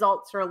my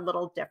results are a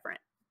little different?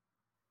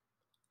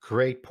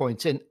 Great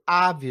points. And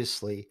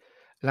obviously,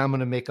 and I'm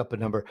going to make up a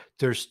number,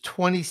 there's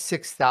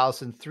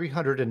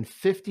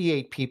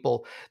 26,358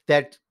 people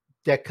that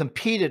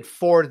competed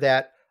for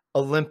that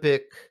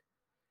Olympic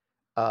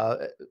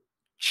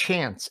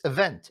chance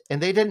event, and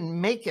they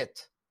didn't make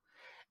it.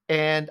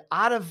 And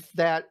out of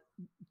that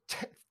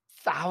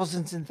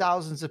thousands and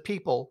thousands of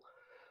people,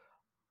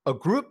 a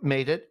group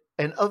made it.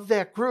 And of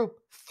that group,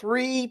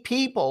 3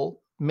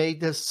 people made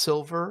the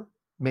silver,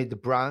 made the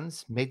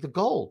bronze, made the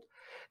gold.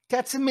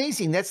 That's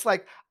amazing. That's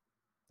like,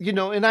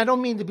 and I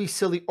don't mean to be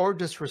silly or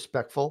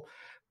disrespectful,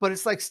 but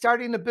it's like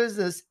starting a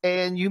business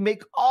and you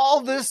make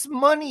all this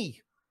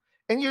money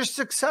and you're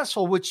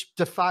successful, which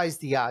defies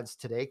the odds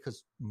today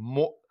because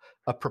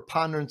a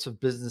preponderance of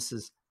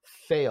businesses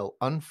fail,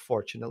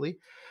 unfortunately.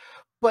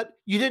 But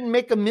you didn't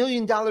make $1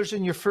 million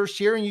in your first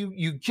year, and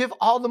you give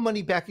all the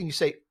money back and you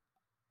say,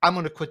 I'm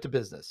going to quit the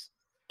business.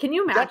 Can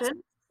you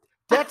imagine?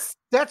 That's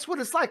what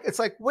it's like. It's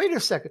like, wait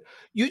a second,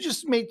 you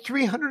just made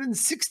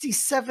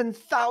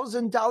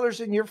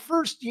 $367,000 in your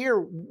first year.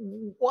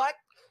 What?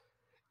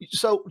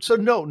 So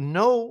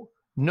no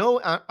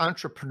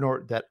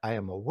entrepreneur that I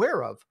am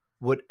aware of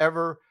would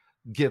ever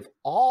give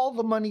all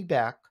the money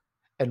back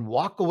and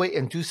walk away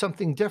and do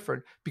something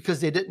different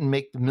because they didn't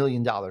make the $1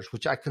 million,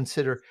 which I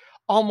consider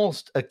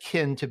almost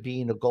akin to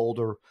being a gold,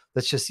 or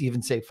let's just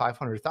even say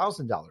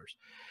 $500,000.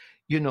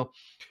 You know,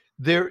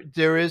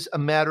 there is a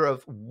matter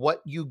of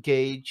what you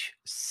gauge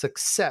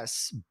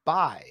success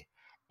by,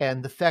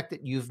 and the fact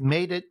that you've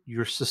made it,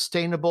 you're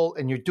sustainable,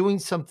 and you're doing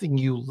something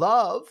you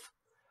love.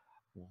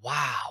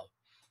 Wow.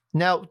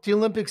 Now, the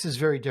Olympics is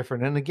very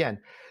different. And again,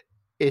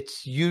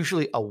 it's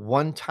usually a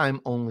one-time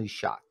only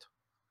shot.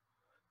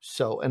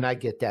 So, and I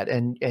get that.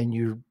 And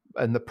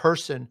the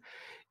person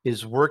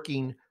is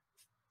working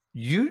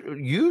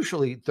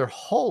usually their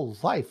whole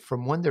life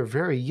from when they're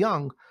very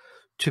young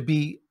to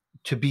be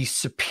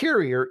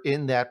superior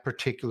in that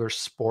particular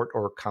sport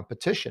or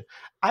competition.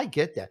 I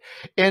get that.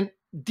 And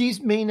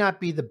these may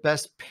not be the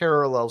best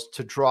parallels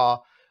to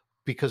draw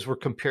because we're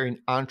comparing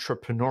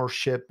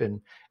entrepreneurship and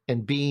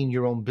being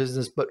your own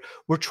business, but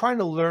we're trying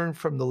to learn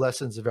from the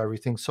lessons of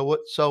everything.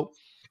 So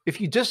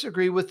if you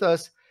disagree with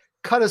us,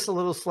 cut us a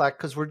little slack,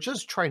 because we're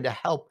just trying to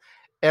help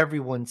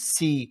everyone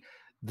see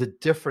the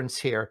difference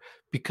here,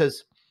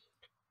 because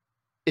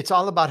it's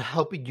all about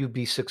helping you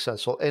be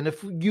successful. And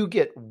if you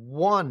get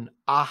one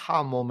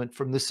aha moment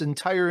from this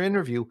entire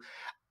interview,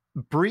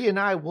 Bree and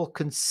I will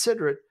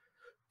consider it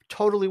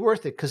totally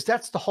worth it, because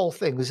that's the whole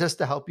thing, is just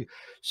to help you.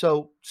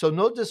 So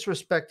no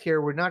disrespect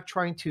here. We're not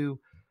trying to,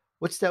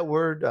 what's that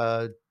word?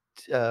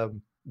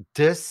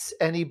 Diss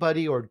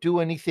anybody or do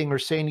anything or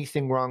say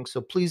anything wrong.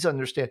 So please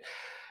understand,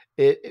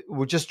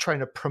 we're just trying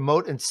to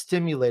promote and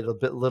stimulate a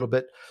little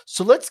bit.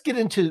 So let's get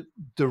into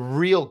the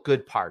real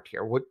good part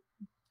here. What,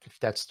 if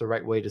that's the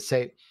right way to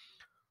say it,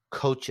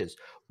 coaches.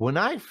 When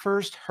I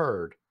first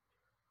heard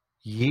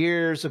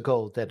years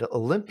ago that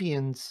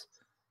Olympians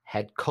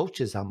had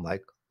coaches, I'm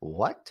like,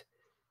 what?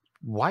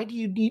 Why do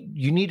you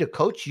need a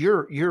coach?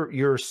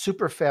 You're a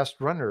super fast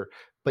runner,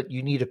 but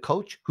you need a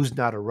coach who's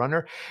not a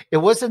runner. It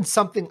wasn't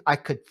something I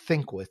could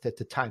think with at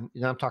the time.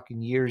 And I'm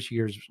talking years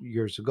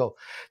ago.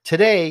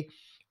 Today,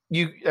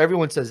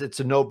 everyone says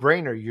it's a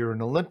no-brainer. You're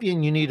an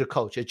Olympian, you need a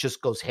coach. It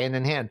just goes hand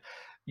in hand.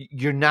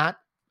 You're not,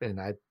 and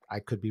I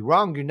could be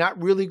wrong, you're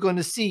not really going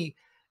to see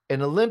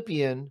an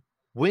Olympian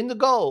win the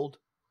gold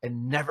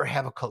and never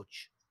have a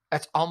coach.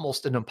 That's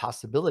almost an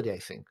impossibility, I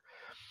think.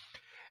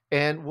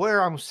 And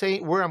where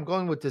I'm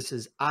going with this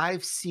is,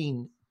 I've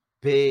seen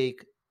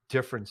big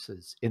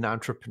differences in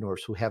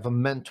entrepreneurs who have a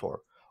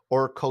mentor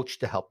or a coach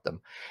to help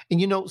them.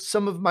 And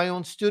some of my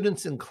own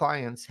students and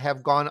clients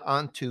have gone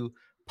on to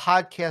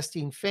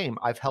podcasting fame.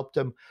 I've helped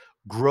them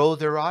grow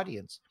their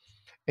audience.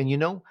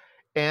 And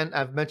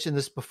I've mentioned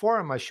this before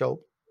on my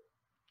show,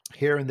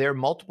 here and there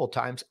multiple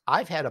times.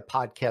 I've had a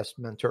podcast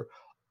mentor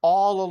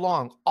all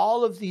along,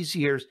 all of these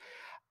years.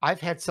 I've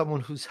had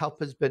someone whose help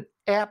has been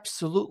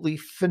absolutely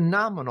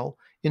phenomenal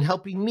in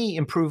helping me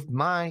improve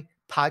my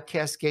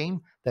podcast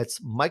game.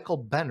 That's Michael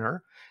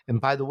Benner.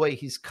 And by the way,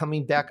 he's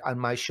coming back on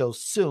my show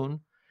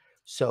soon,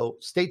 so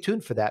stay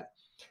tuned for that.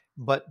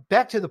 But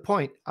back to the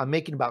point I'm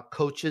making about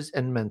coaches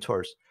and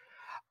mentors.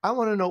 I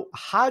want to know,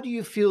 how do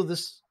you feel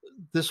this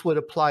would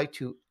apply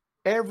to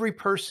every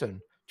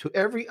person, to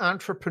every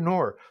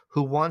entrepreneur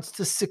who wants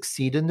to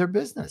succeed in their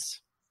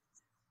business?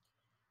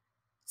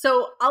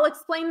 So I'll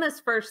explain this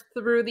first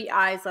through the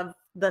eyes of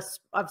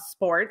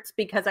sports,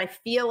 because I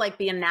feel like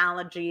the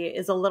analogy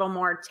is a little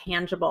more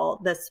tangible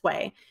this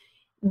way.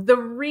 The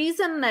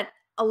reason that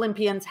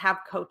Olympians have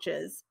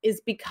coaches is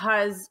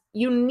because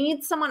you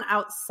need someone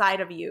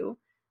outside of you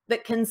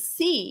that can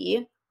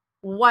see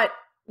what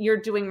you're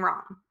doing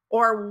wrong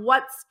or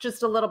what's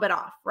just a little bit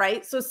off,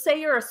 right? So say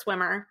you're a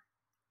swimmer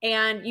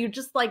and you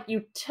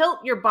tilt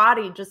your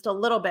body just a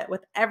little bit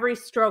with every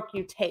stroke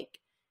you take,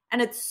 and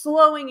it's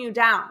slowing you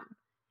down.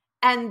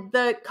 And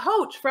the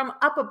coach from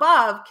up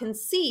above can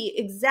see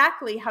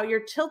exactly how you're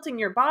tilting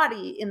your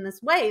body in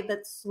this way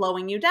that's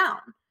slowing you down.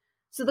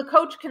 So the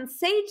coach can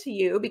say to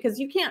you, because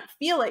you can't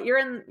feel it, you're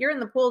in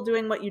the pool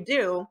doing what you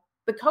do,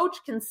 the coach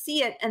can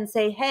see it and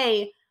say,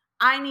 hey,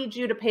 I need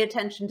you to pay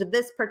attention to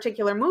this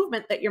particular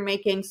movement that you're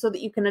making so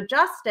that you can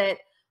adjust it,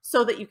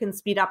 so that you can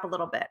speed up a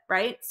little bit,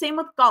 right? Same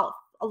with golf.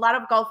 A lot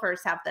of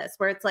golfers have this,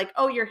 where it's like,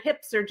 oh, your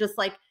hips are just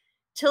like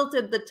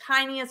tilted the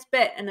tiniest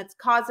bit and it's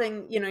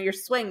causing, your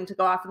swing to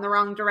go off in the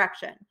wrong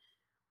direction.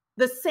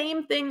 The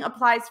same thing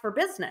applies for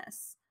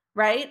business,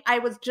 right? I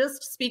was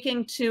just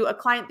speaking to a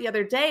client the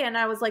other day and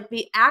I was like,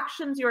 the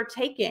actions you're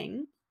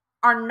taking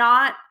are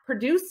not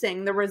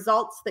producing the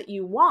results that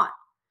you want.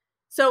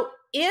 So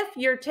if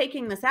you're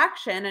taking this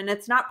action and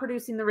it's not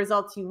producing the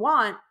results you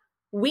want,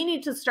 we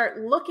need to start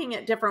looking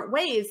at different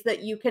ways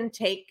that you can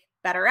take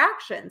better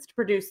actions to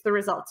produce the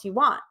results you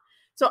want.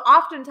 So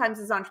oftentimes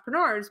as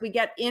entrepreneurs, we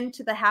get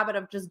into the habit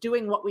of just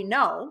doing what we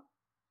know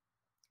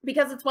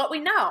because it's what we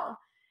know.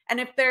 And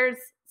if there's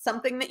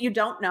something that you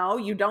don't know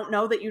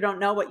that you don't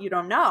know what you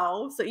don't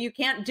know. So you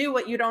can't do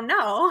what you don't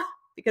know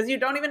because you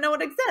don't even know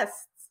it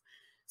exists.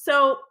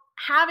 So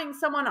having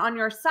someone on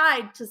your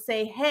side to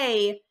say,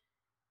 hey,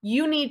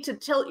 you need to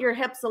tilt your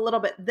hips a little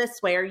bit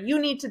this way, or you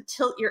need to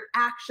tilt your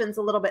actions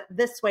a little bit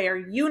this way, or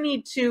you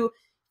need to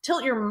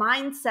tilt your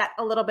mindset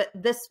a little bit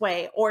this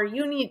way, or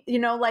you need,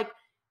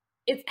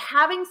 it's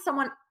having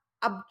someone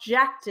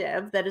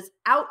objective that is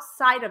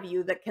outside of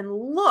you that can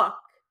look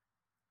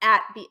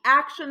at the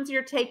actions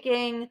you're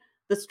taking,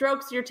 the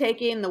strokes you're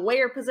taking, the way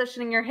you're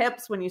positioning your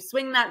hips when you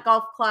swing that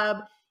golf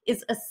club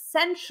is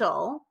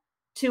essential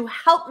to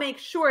help make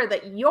sure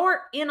that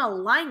you're in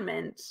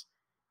alignment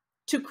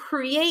to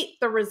create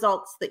the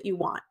results that you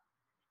want.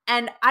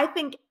 And I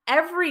think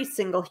every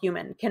single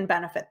human can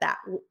benefit that,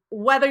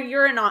 whether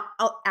you're an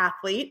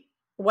athlete,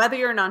 whether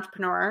you're an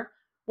entrepreneur,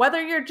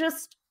 whether you're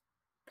just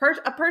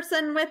a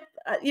person with,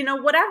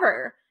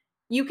 whatever.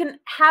 You can,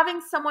 having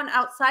someone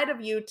outside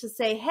of you to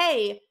say,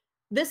 hey,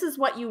 this is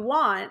what you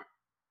want.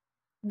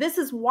 This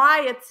is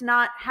why it's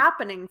not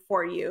happening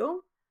for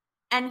you.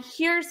 And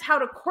here's how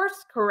to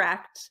course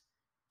correct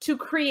to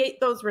create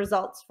those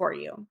results for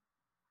you.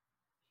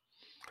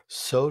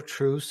 So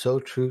true, so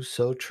true,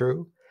 so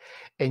true.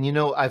 And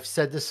I've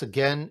said this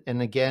again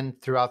and again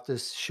throughout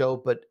this show,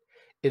 but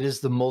it is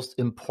the most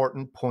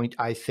important point,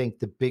 I think,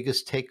 the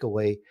biggest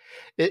takeaway.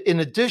 In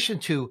addition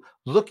to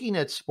looking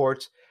at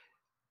sports,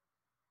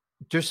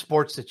 there's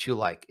sports that you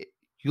like.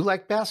 You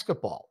like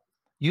basketball.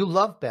 You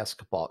love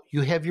basketball.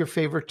 You have your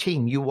favorite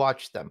team. You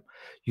watch them.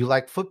 You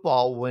like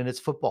football when it's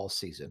football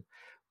season.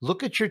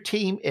 Look at your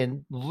team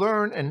and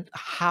learn and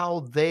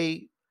how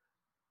they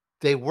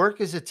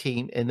work as a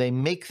team and they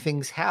make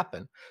things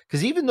happen.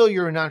 Because even though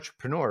you're an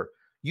entrepreneur,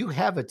 you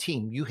have a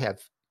team. You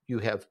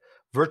have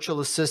virtual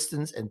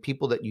assistants and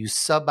people that you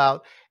sub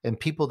out and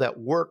people that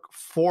work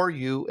for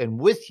you and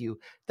with you.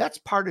 That's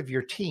part of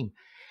your team.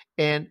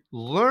 And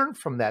learn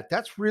from that.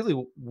 That's really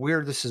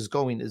where this is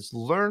going, is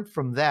learn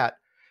from that,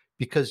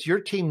 because your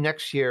team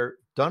next year,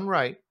 done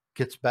right,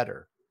 gets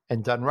better,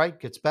 and done right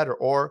gets better.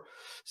 Or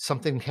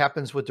something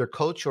happens with their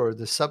coach or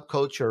the sub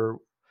coach or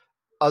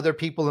other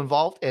people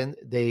involved, and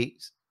they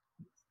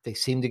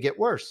seem to get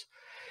worse.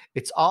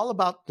 It's all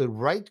about the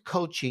right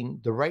coaching,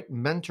 the right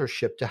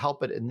mentorship to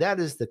help it. And that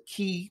is the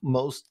key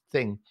most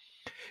thing.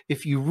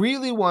 If you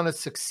really want to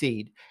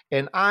succeed,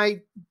 and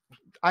I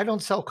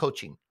don't sell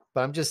coaching,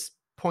 but I'm just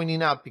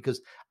pointing out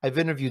because I've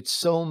interviewed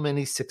so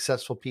many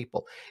successful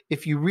people.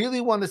 If you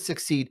really want to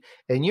succeed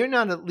and you're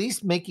not at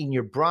least making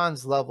your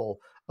bronze level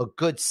a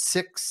good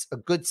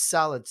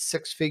solid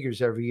 6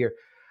 figures every year,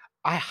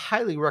 I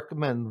highly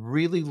recommend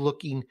really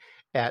looking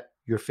at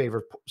your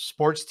favorite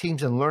sports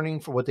teams and learning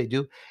for what they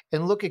do,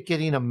 and look at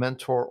getting a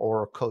mentor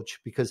or a coach,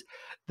 because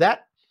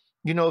that,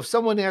 if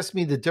someone asks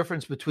me the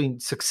difference between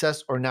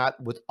success or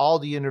not with all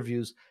the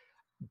interviews,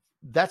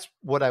 that's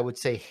what I would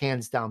say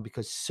hands down,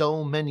 because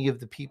so many of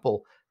the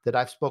people that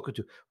I've spoken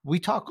to,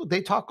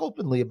 they talk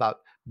openly about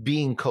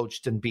being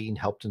coached and being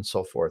helped and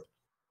so forth.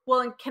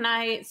 Well, and can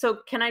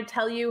I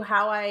tell you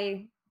how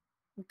I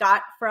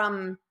got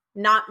from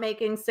not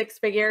making 6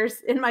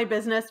 figures in my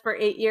business for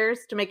 8 years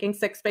to making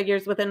 6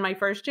 figures within my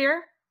first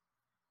year?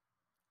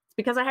 It's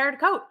because I hired a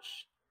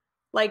coach.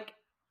 Like,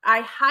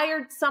 I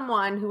hired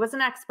someone who was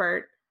an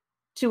expert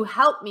to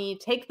help me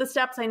take the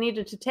steps I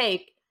needed to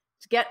take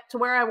to get to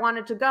where I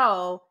wanted to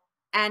go.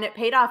 And it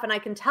paid off. And I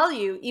can tell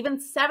you, even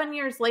 7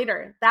 years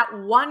later,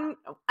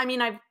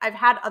 I've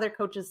had other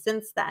coaches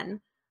since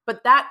then,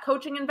 but that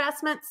coaching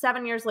investment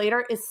 7 years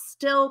later is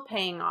still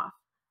paying off.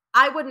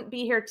 I wouldn't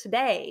be here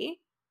today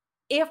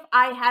if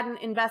I hadn't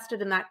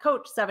invested in that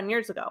coach 7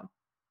 years ago.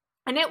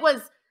 And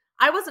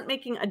I wasn't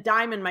making a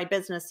dime in my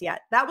business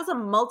yet. That was a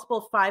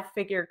multiple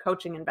 5-figure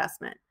coaching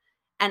investment.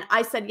 And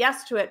I said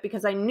yes to it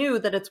because I knew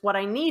that it's what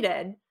I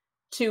needed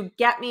to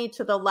get me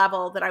to the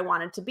level that I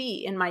wanted to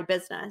be in my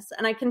business.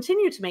 And I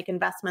continue to make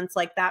investments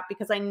like that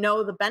because I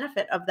know the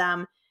benefit of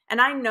them.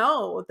 And I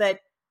know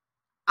that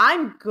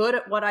I'm good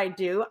at what I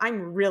do.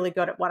 I'm really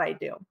good at what I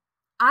do.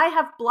 I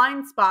have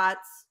blind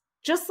spots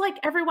just like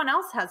everyone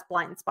else has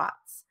blind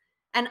spots.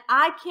 And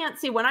I can't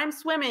see when I'm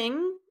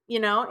swimming,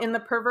 in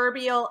the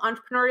proverbial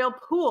entrepreneurial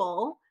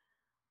pool,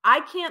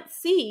 I can't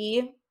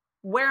see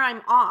where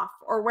I'm off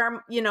or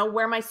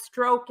where my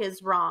stroke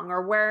is wrong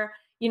or where,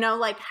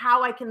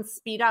 how I can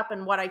speed up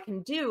and what I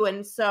can do.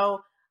 And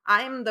so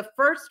I'm the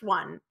first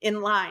one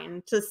in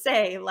line to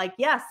say,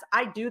 yes,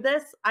 I do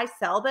this, I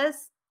sell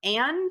this,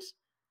 and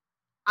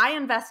I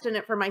invest in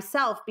it for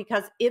myself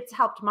because it's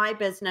helped my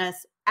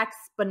business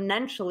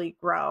exponentially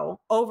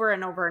grow over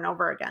and over and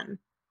over again.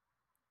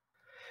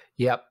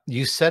 Yep.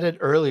 You said it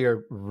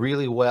earlier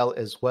really well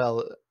as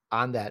well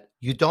on that.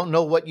 You don't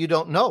know what you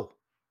don't know.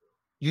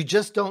 You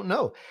just don't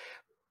know.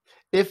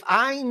 If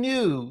I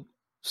knew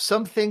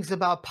some things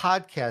about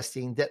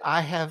podcasting that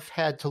I have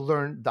had to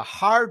learn the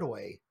hard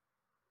way.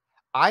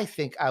 I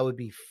think I would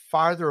be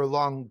farther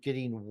along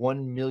getting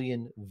 1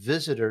 million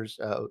visitors,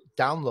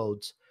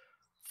 downloads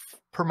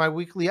per my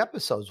weekly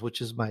episodes,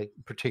 which is my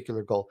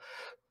particular goal.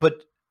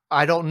 But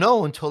I don't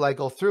know until I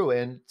go through.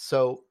 And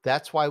so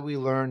that's why we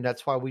learn.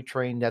 That's why we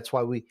train. That's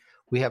why we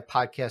have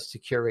podcasts to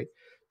curate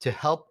to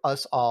help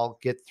us all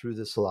get through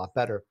this a lot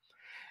better.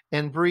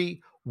 And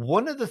Bree,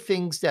 one of the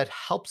things that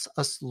helps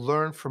us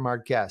learn from our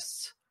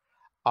guests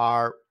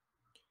are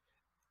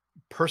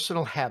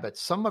personal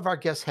habits. Some of our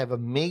guests have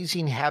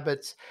amazing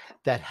habits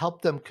that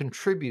help them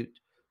contribute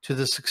to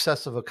the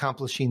success of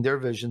accomplishing their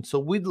vision. So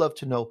we'd love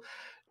to know,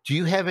 do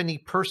you have any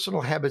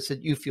personal habits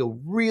that you feel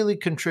really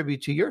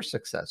contribute to your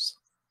success?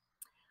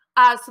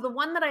 So the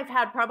one that I've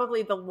had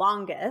probably the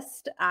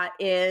longest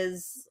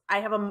is I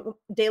have a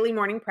daily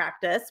morning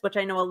practice, which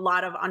I know a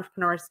lot of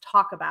entrepreneurs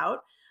talk about.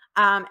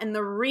 And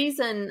the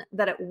reason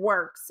that it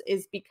works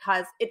is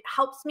because it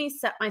helps me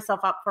set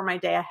myself up for my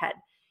day ahead.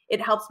 It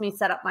helps me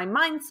set up my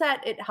mindset.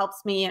 It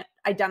helps me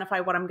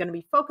identify what I'm going to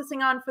be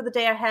focusing on for the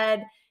day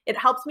ahead. It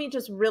helps me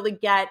just really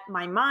get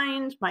my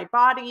mind, my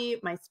body,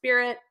 my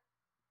spirit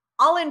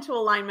all into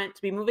alignment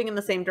to be moving in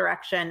the same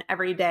direction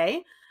every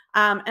day.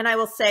 And I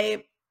will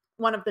say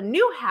one of the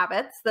new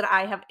habits that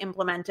I have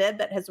implemented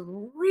that has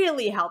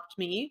really helped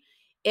me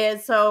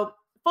is, so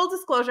full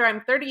disclosure,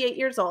 I'm 38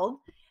 years old.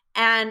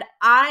 And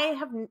I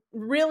have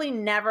really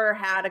never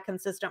had a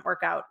consistent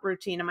workout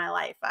routine in my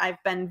life.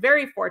 I've been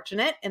very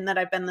fortunate in that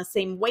I've been the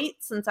same weight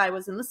since I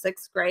was in the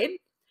 6th grade,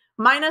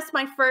 minus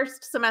my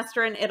first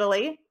semester in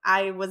Italy.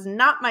 I was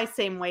not my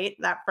same weight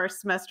that first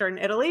semester in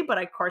Italy, but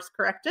I course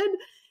corrected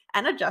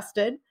and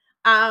adjusted.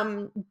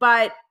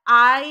 But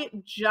I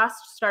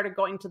just started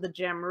going to the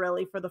gym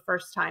really for the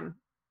first time.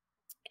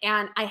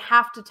 And I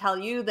have to tell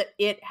you that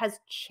it has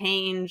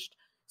changed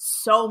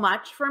so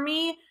much for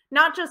me,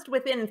 not just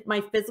within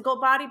my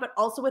physical body, but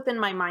also within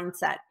my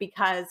mindset,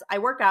 because I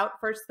work out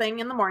first thing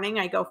in the morning.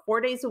 I go 4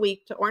 days a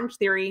week to Orange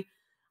Theory.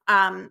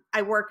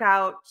 I work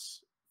out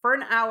for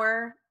an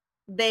hour.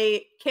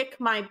 They kick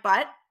my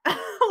butt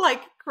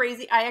like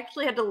crazy. I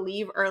actually had to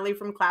leave early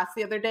from class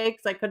the other day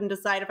because I couldn't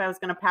decide if I was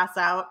going to pass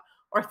out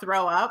or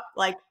throw up.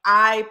 Like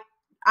I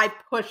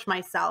push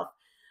myself.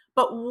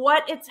 But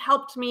what it's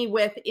helped me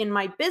with in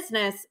my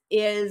business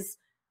is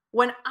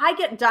when I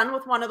get done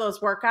with one of those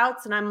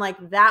workouts and I'm like,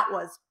 that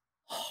was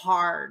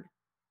hard.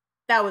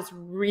 That was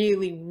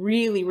really,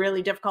 really,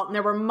 really difficult. And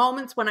there were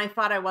moments when I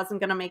thought I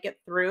wasn't going to make it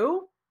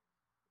through.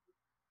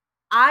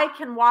 I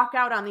can walk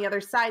out on the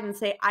other side and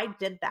say, I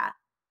did that.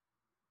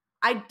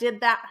 I did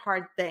that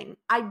hard thing.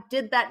 I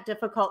did that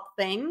difficult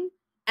thing.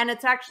 And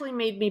it's actually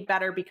made me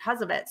better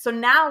because of it. So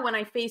now when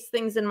I face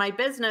things in my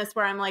business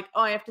where I'm like,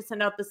 oh, I have to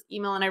send out this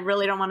email and I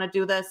really don't want to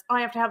do this. Oh,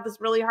 I have to have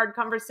this really hard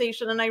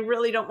conversation and I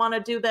really don't want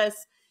to do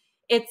this.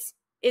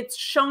 It's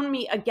shown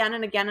me again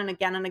and again and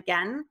again and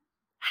again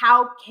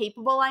how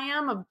capable I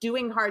am of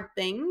doing hard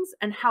things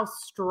and how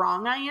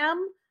strong I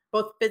am,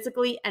 both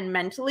physically and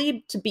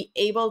mentally, to be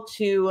able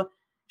to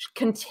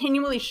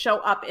continually show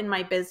up in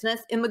my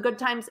business in the good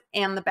times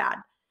and the bad.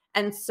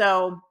 And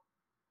so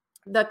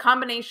the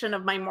combination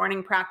of my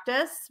morning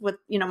practice with,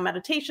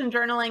 meditation,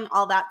 journaling,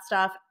 all that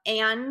stuff,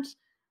 and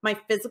my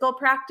physical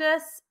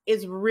practice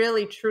is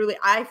really, truly,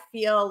 I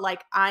feel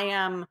like I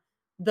am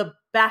the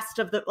best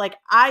of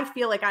I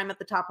feel like I'm at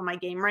the top of my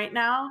game right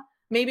now.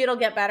 Maybe it'll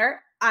get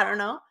better. I don't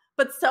know.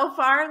 But so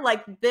far,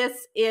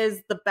 this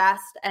is the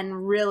best.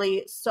 And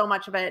really so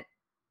much of it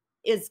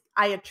is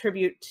I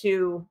attribute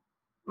to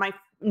my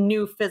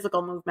new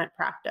physical movement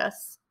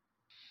practice.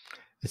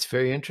 It's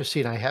very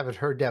interesting. I haven't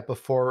heard that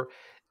before,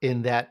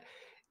 in that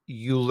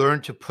you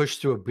learn to push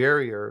through a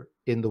barrier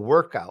in the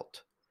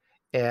workout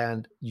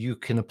and you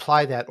can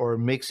apply that, or it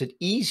makes it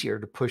easier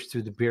to push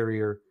through the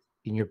barrier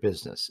in your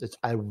business.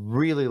 I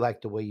really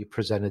like the way you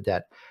presented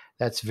that.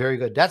 That's very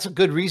good. That's a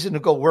good reason to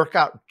go work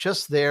out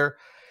just there,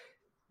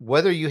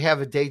 whether you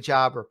have a day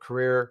job or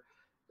career,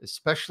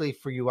 especially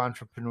for you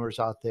entrepreneurs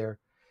out there.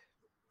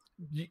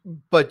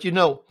 But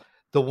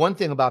the one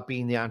thing about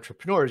being the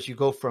entrepreneur is you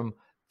go from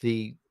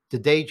the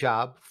day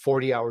job,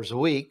 40 hours a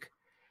week,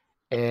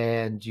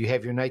 and you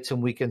have your nights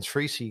and weekends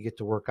free, so you get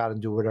to work out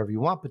and do whatever you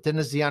want. But then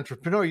as the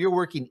entrepreneur, you're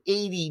working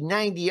 80,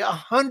 90,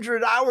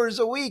 100 hours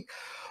a week,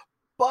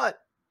 but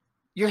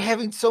you're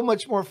having so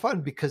much more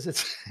fun because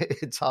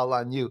it's all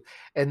on you.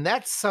 And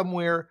that's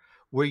somewhere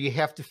where you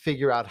have to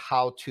figure out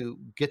how to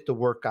get the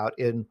workout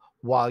in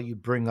while you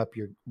bring up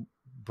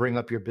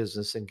your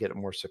business and get it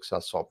more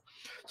successful.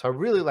 So I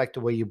really like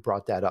the way you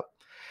brought that up.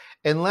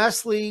 And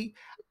lastly,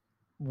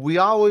 we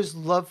always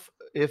love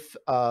if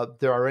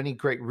there are any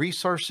great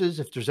resources,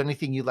 if there's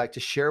anything you'd like to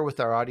share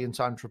with our audience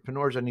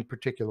entrepreneurs, any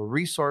particular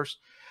resource,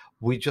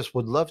 we just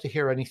would love to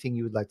hear anything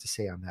you would like to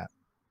say on that.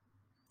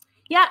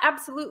 Yeah,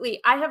 absolutely.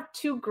 I have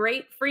 2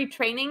 great free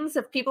trainings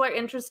if people are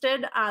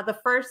interested. The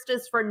first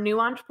is for new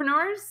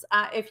entrepreneurs.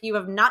 If you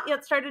have not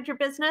yet started your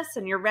business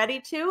and you're ready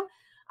to,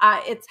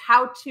 it's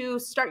how to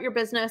start your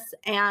business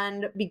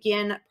and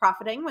begin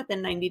profiting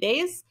within 90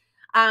 days.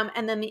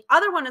 And then the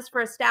other one is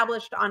for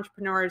established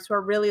entrepreneurs who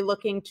are really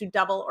looking to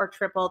double or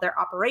triple their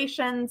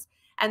operations.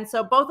 And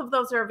so both of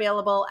those are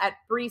available at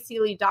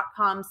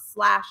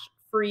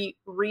breesealy.com/free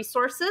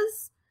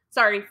resources.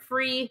 Sorry,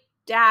 free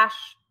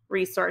dash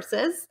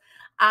resources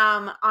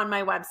on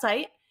my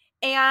website.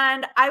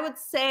 And I would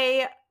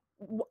say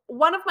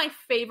one of my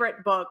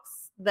favorite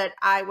books that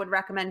I would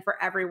recommend for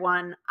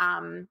everyone,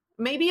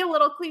 maybe a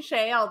little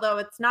cliche, although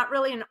it's not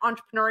really an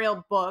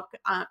entrepreneurial book.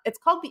 It's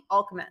called The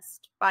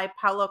Alchemist by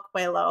Paulo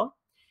Coelho.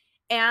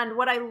 And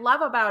what I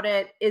love about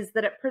it is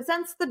that it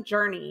presents the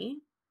journey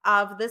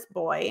of this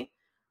boy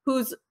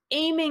who's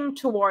aiming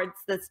towards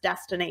this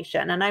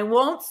destination. And I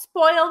won't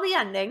spoil the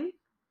ending.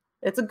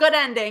 It's a good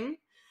ending.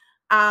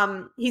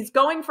 He's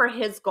going for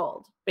his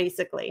gold,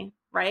 basically,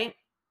 right?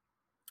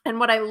 And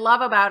what I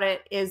love about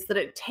it is that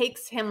it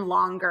takes him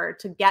longer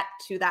to get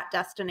to that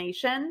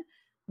destination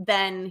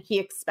than he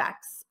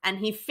expects. And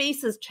he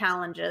faces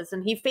challenges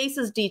and he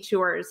faces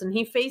detours and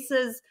he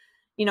faces,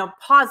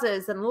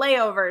 pauses and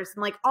layovers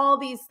and like all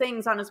these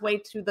things on his way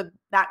to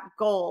that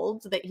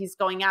gold that he's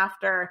going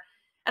after.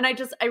 And I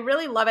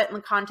really love it in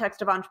the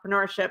context of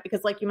entrepreneurship,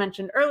 because like you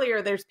mentioned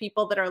earlier, there's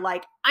people that are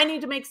like, I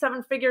need to make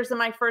 7 figures in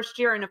my first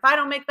year. And if I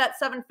don't make that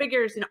 7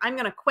 figures, I'm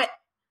going to quit.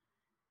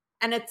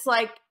 And it's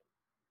like,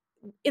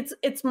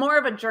 it's more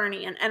of a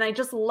journey. And I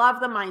just love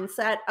the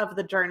mindset of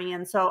the journey.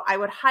 And so I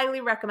would highly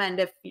recommend,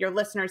 if your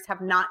listeners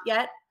have not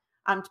yet,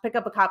 to pick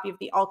up a copy of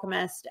The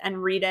Alchemist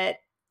and read it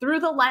through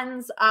the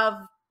lens of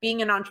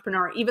being an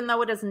entrepreneur, even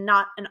though it is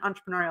not an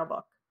entrepreneurial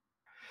book.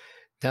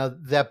 Now,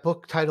 that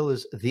book title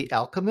is The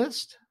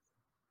Alchemist.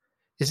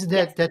 Isn't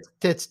that, Yes.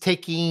 that's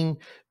taking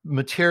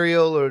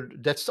material, or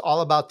that's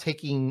all about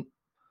taking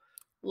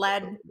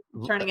Lead,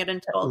 turning it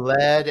into gold.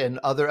 lead and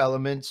other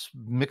elements,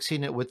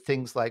 mixing it with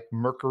things like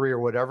mercury or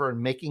whatever, and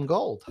making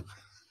gold.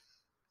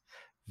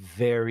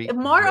 Very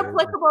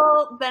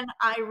Applicable than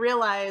I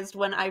realized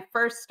when I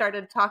first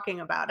started talking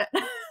about it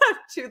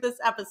to this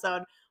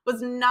episode. I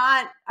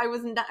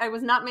was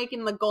not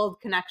making the gold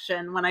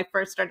connection when I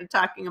first started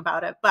talking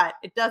about it, but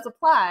it does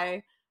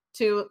apply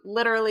to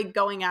literally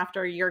going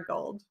after your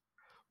gold.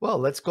 Well,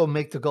 let's go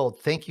make the gold.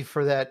 Thank you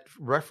for that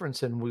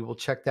reference, and we will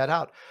check that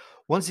out.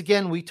 Once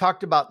again, we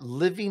talked about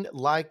living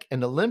like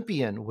an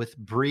Olympian with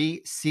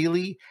Bree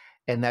Seely,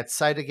 and that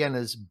site again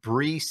is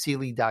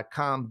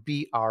breeseely.com,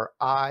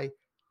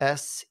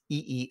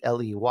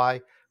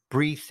 BRISEELEY.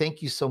 Bree,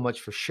 thank you so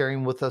much for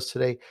sharing with us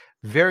today.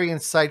 Very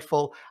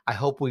insightful. I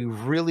hope we've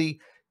really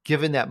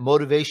given that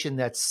motivation,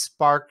 that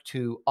spark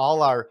to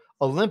all our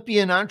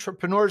Olympian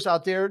entrepreneurs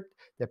out there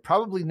that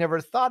probably never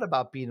thought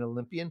about being an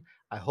Olympian.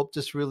 I hope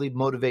this really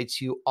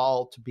motivates you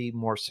all to be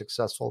more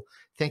successful.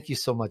 Thank you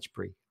so much,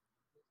 Bree.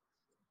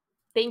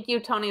 Thank you,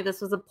 Tony. This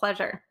was a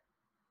pleasure.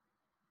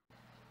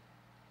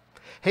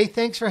 Hey,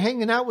 thanks for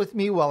hanging out with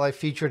me while I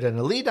featured an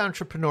elite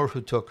entrepreneur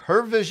who took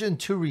her vision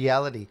to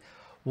reality.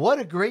 What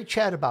a great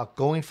chat about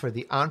going for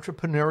the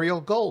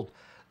entrepreneurial gold,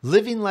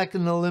 living like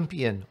an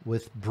Olympian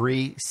with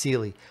Bree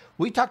Seely.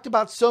 We talked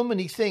about so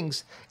many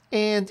things,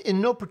 and in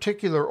no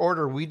particular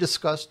order, we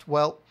discussed,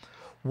 what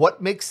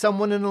makes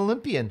someone an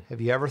Olympian? Have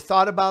you ever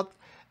thought about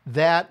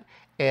that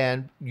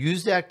and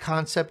use that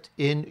concept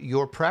in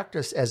your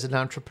practice as an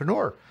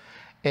entrepreneur?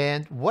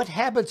 And what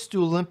habits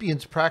do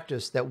Olympians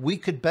practice that we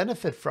could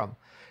benefit from?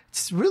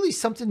 It's really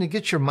something to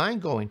get your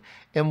mind going.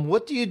 And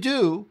what do you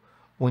do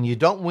when you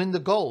don't win the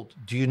gold?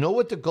 Do you know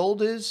what the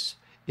gold is?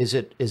 Is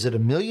it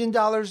 $1 million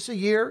a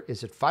year?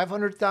 Is it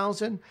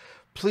 $500,000?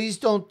 Please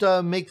don't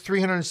make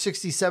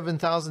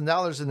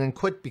 $367,000 and then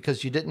quit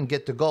because you didn't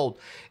get the gold.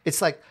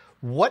 It's like,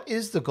 what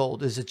is the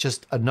gold? Is it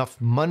just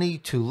enough money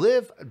to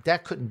live?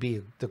 That couldn't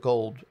be the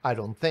gold, I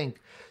don't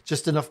think.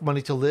 Just enough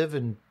money to live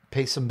and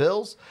pay some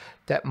bills.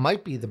 That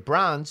might be the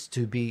bronze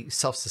to be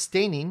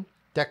self-sustaining.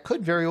 That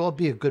could very well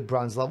be a good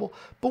bronze level.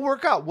 But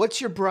work out,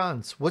 what's your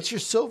bronze? What's your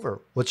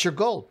silver? What's your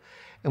gold?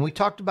 And we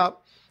talked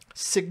about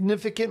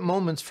significant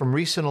moments from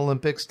recent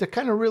Olympics that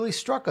kind of really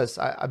struck us.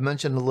 I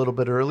mentioned a little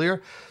bit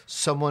earlier,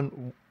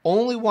 someone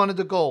only wanted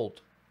the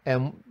gold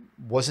and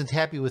wasn't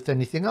happy with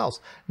anything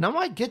else. Now,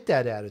 I get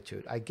that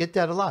attitude. I get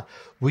that a lot.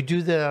 We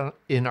do that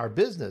in our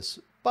business.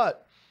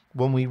 But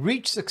when we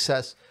reach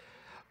success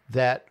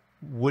that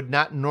would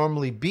not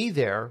normally be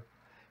there,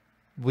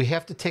 we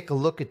have to take a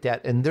look at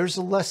that. And there's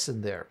a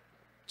lesson there.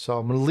 So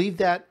I'm going to leave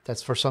that.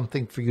 That's for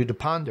something for you to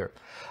ponder.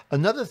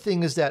 Another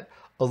thing is that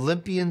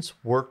Olympians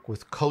work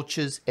with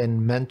coaches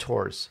and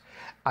mentors.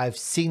 I've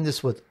seen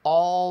this with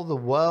all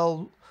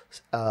the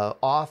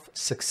off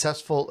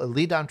successful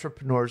elite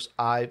entrepreneurs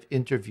I've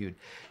interviewed.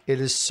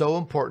 It is so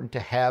important to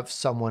have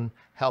someone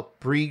help.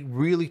 Bree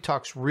really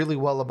talks really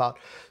well about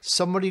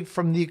somebody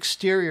from the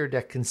exterior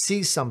that can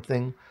see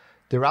something.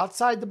 They're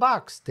outside the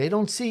box. They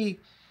don't see,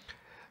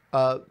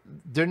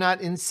 they're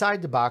not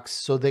inside the box,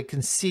 so they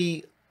can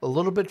see a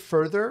little bit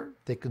further.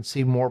 They can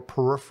see more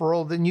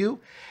peripheral than you,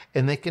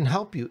 and they can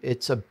help you.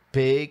 It's a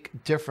big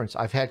difference.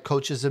 I've had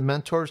coaches and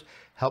mentors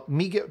help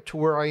me get to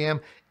where I am.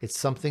 It's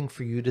something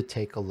for you to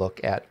take a look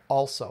at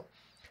also.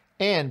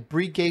 And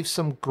Bree gave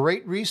some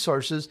great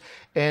resources.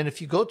 And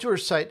if you go to her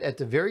site at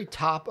the very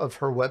top of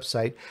her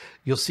website,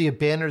 you'll see a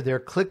banner there.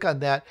 Click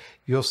on that.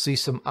 You'll see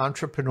some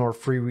entrepreneur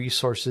free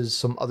resources,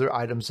 some other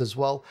items as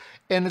well.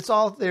 And it's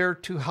all there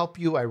to help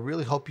you. I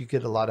really hope you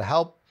get a lot of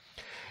help.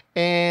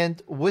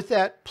 And with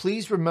that,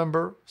 please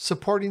remember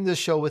supporting the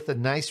show with a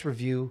nice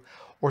review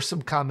or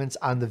some comments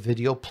on the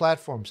video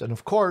platforms. And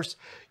of course,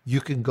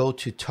 you can go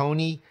to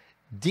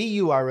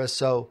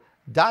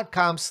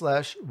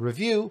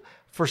TonyDurso.com/review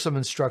for some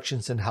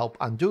instructions and help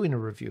on doing a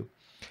review.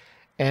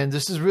 And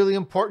this is really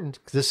important.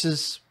 This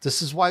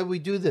is why we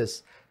do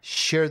this.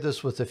 Share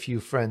this with a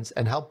few friends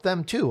and help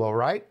them too, all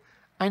right?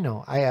 I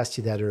know, I asked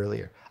you that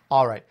earlier.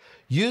 All right,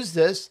 use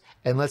this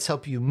and let's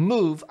help you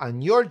move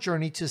on your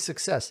journey to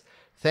success.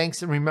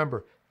 Thanks, and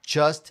remember,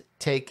 just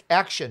take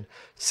action.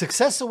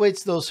 Success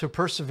awaits those who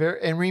persevere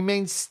and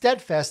remain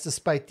steadfast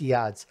despite the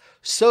odds.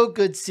 Sow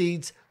good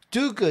seeds,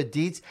 do good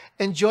deeds,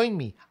 and join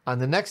me on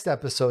the next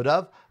episode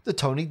of The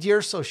Tony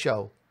Durso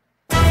Show.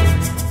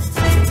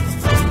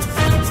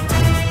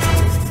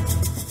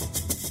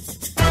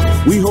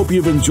 We hope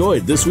you've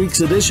enjoyed this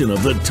week's edition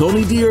of The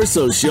Tony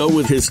Durso Show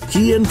with his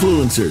key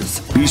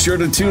influencers. Be sure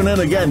to tune in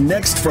again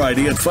next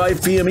Friday at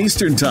 5 p.m.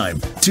 Eastern Time,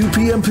 2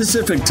 p.m.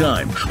 Pacific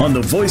Time on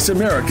the Voice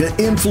America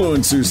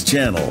Influencers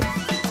channel.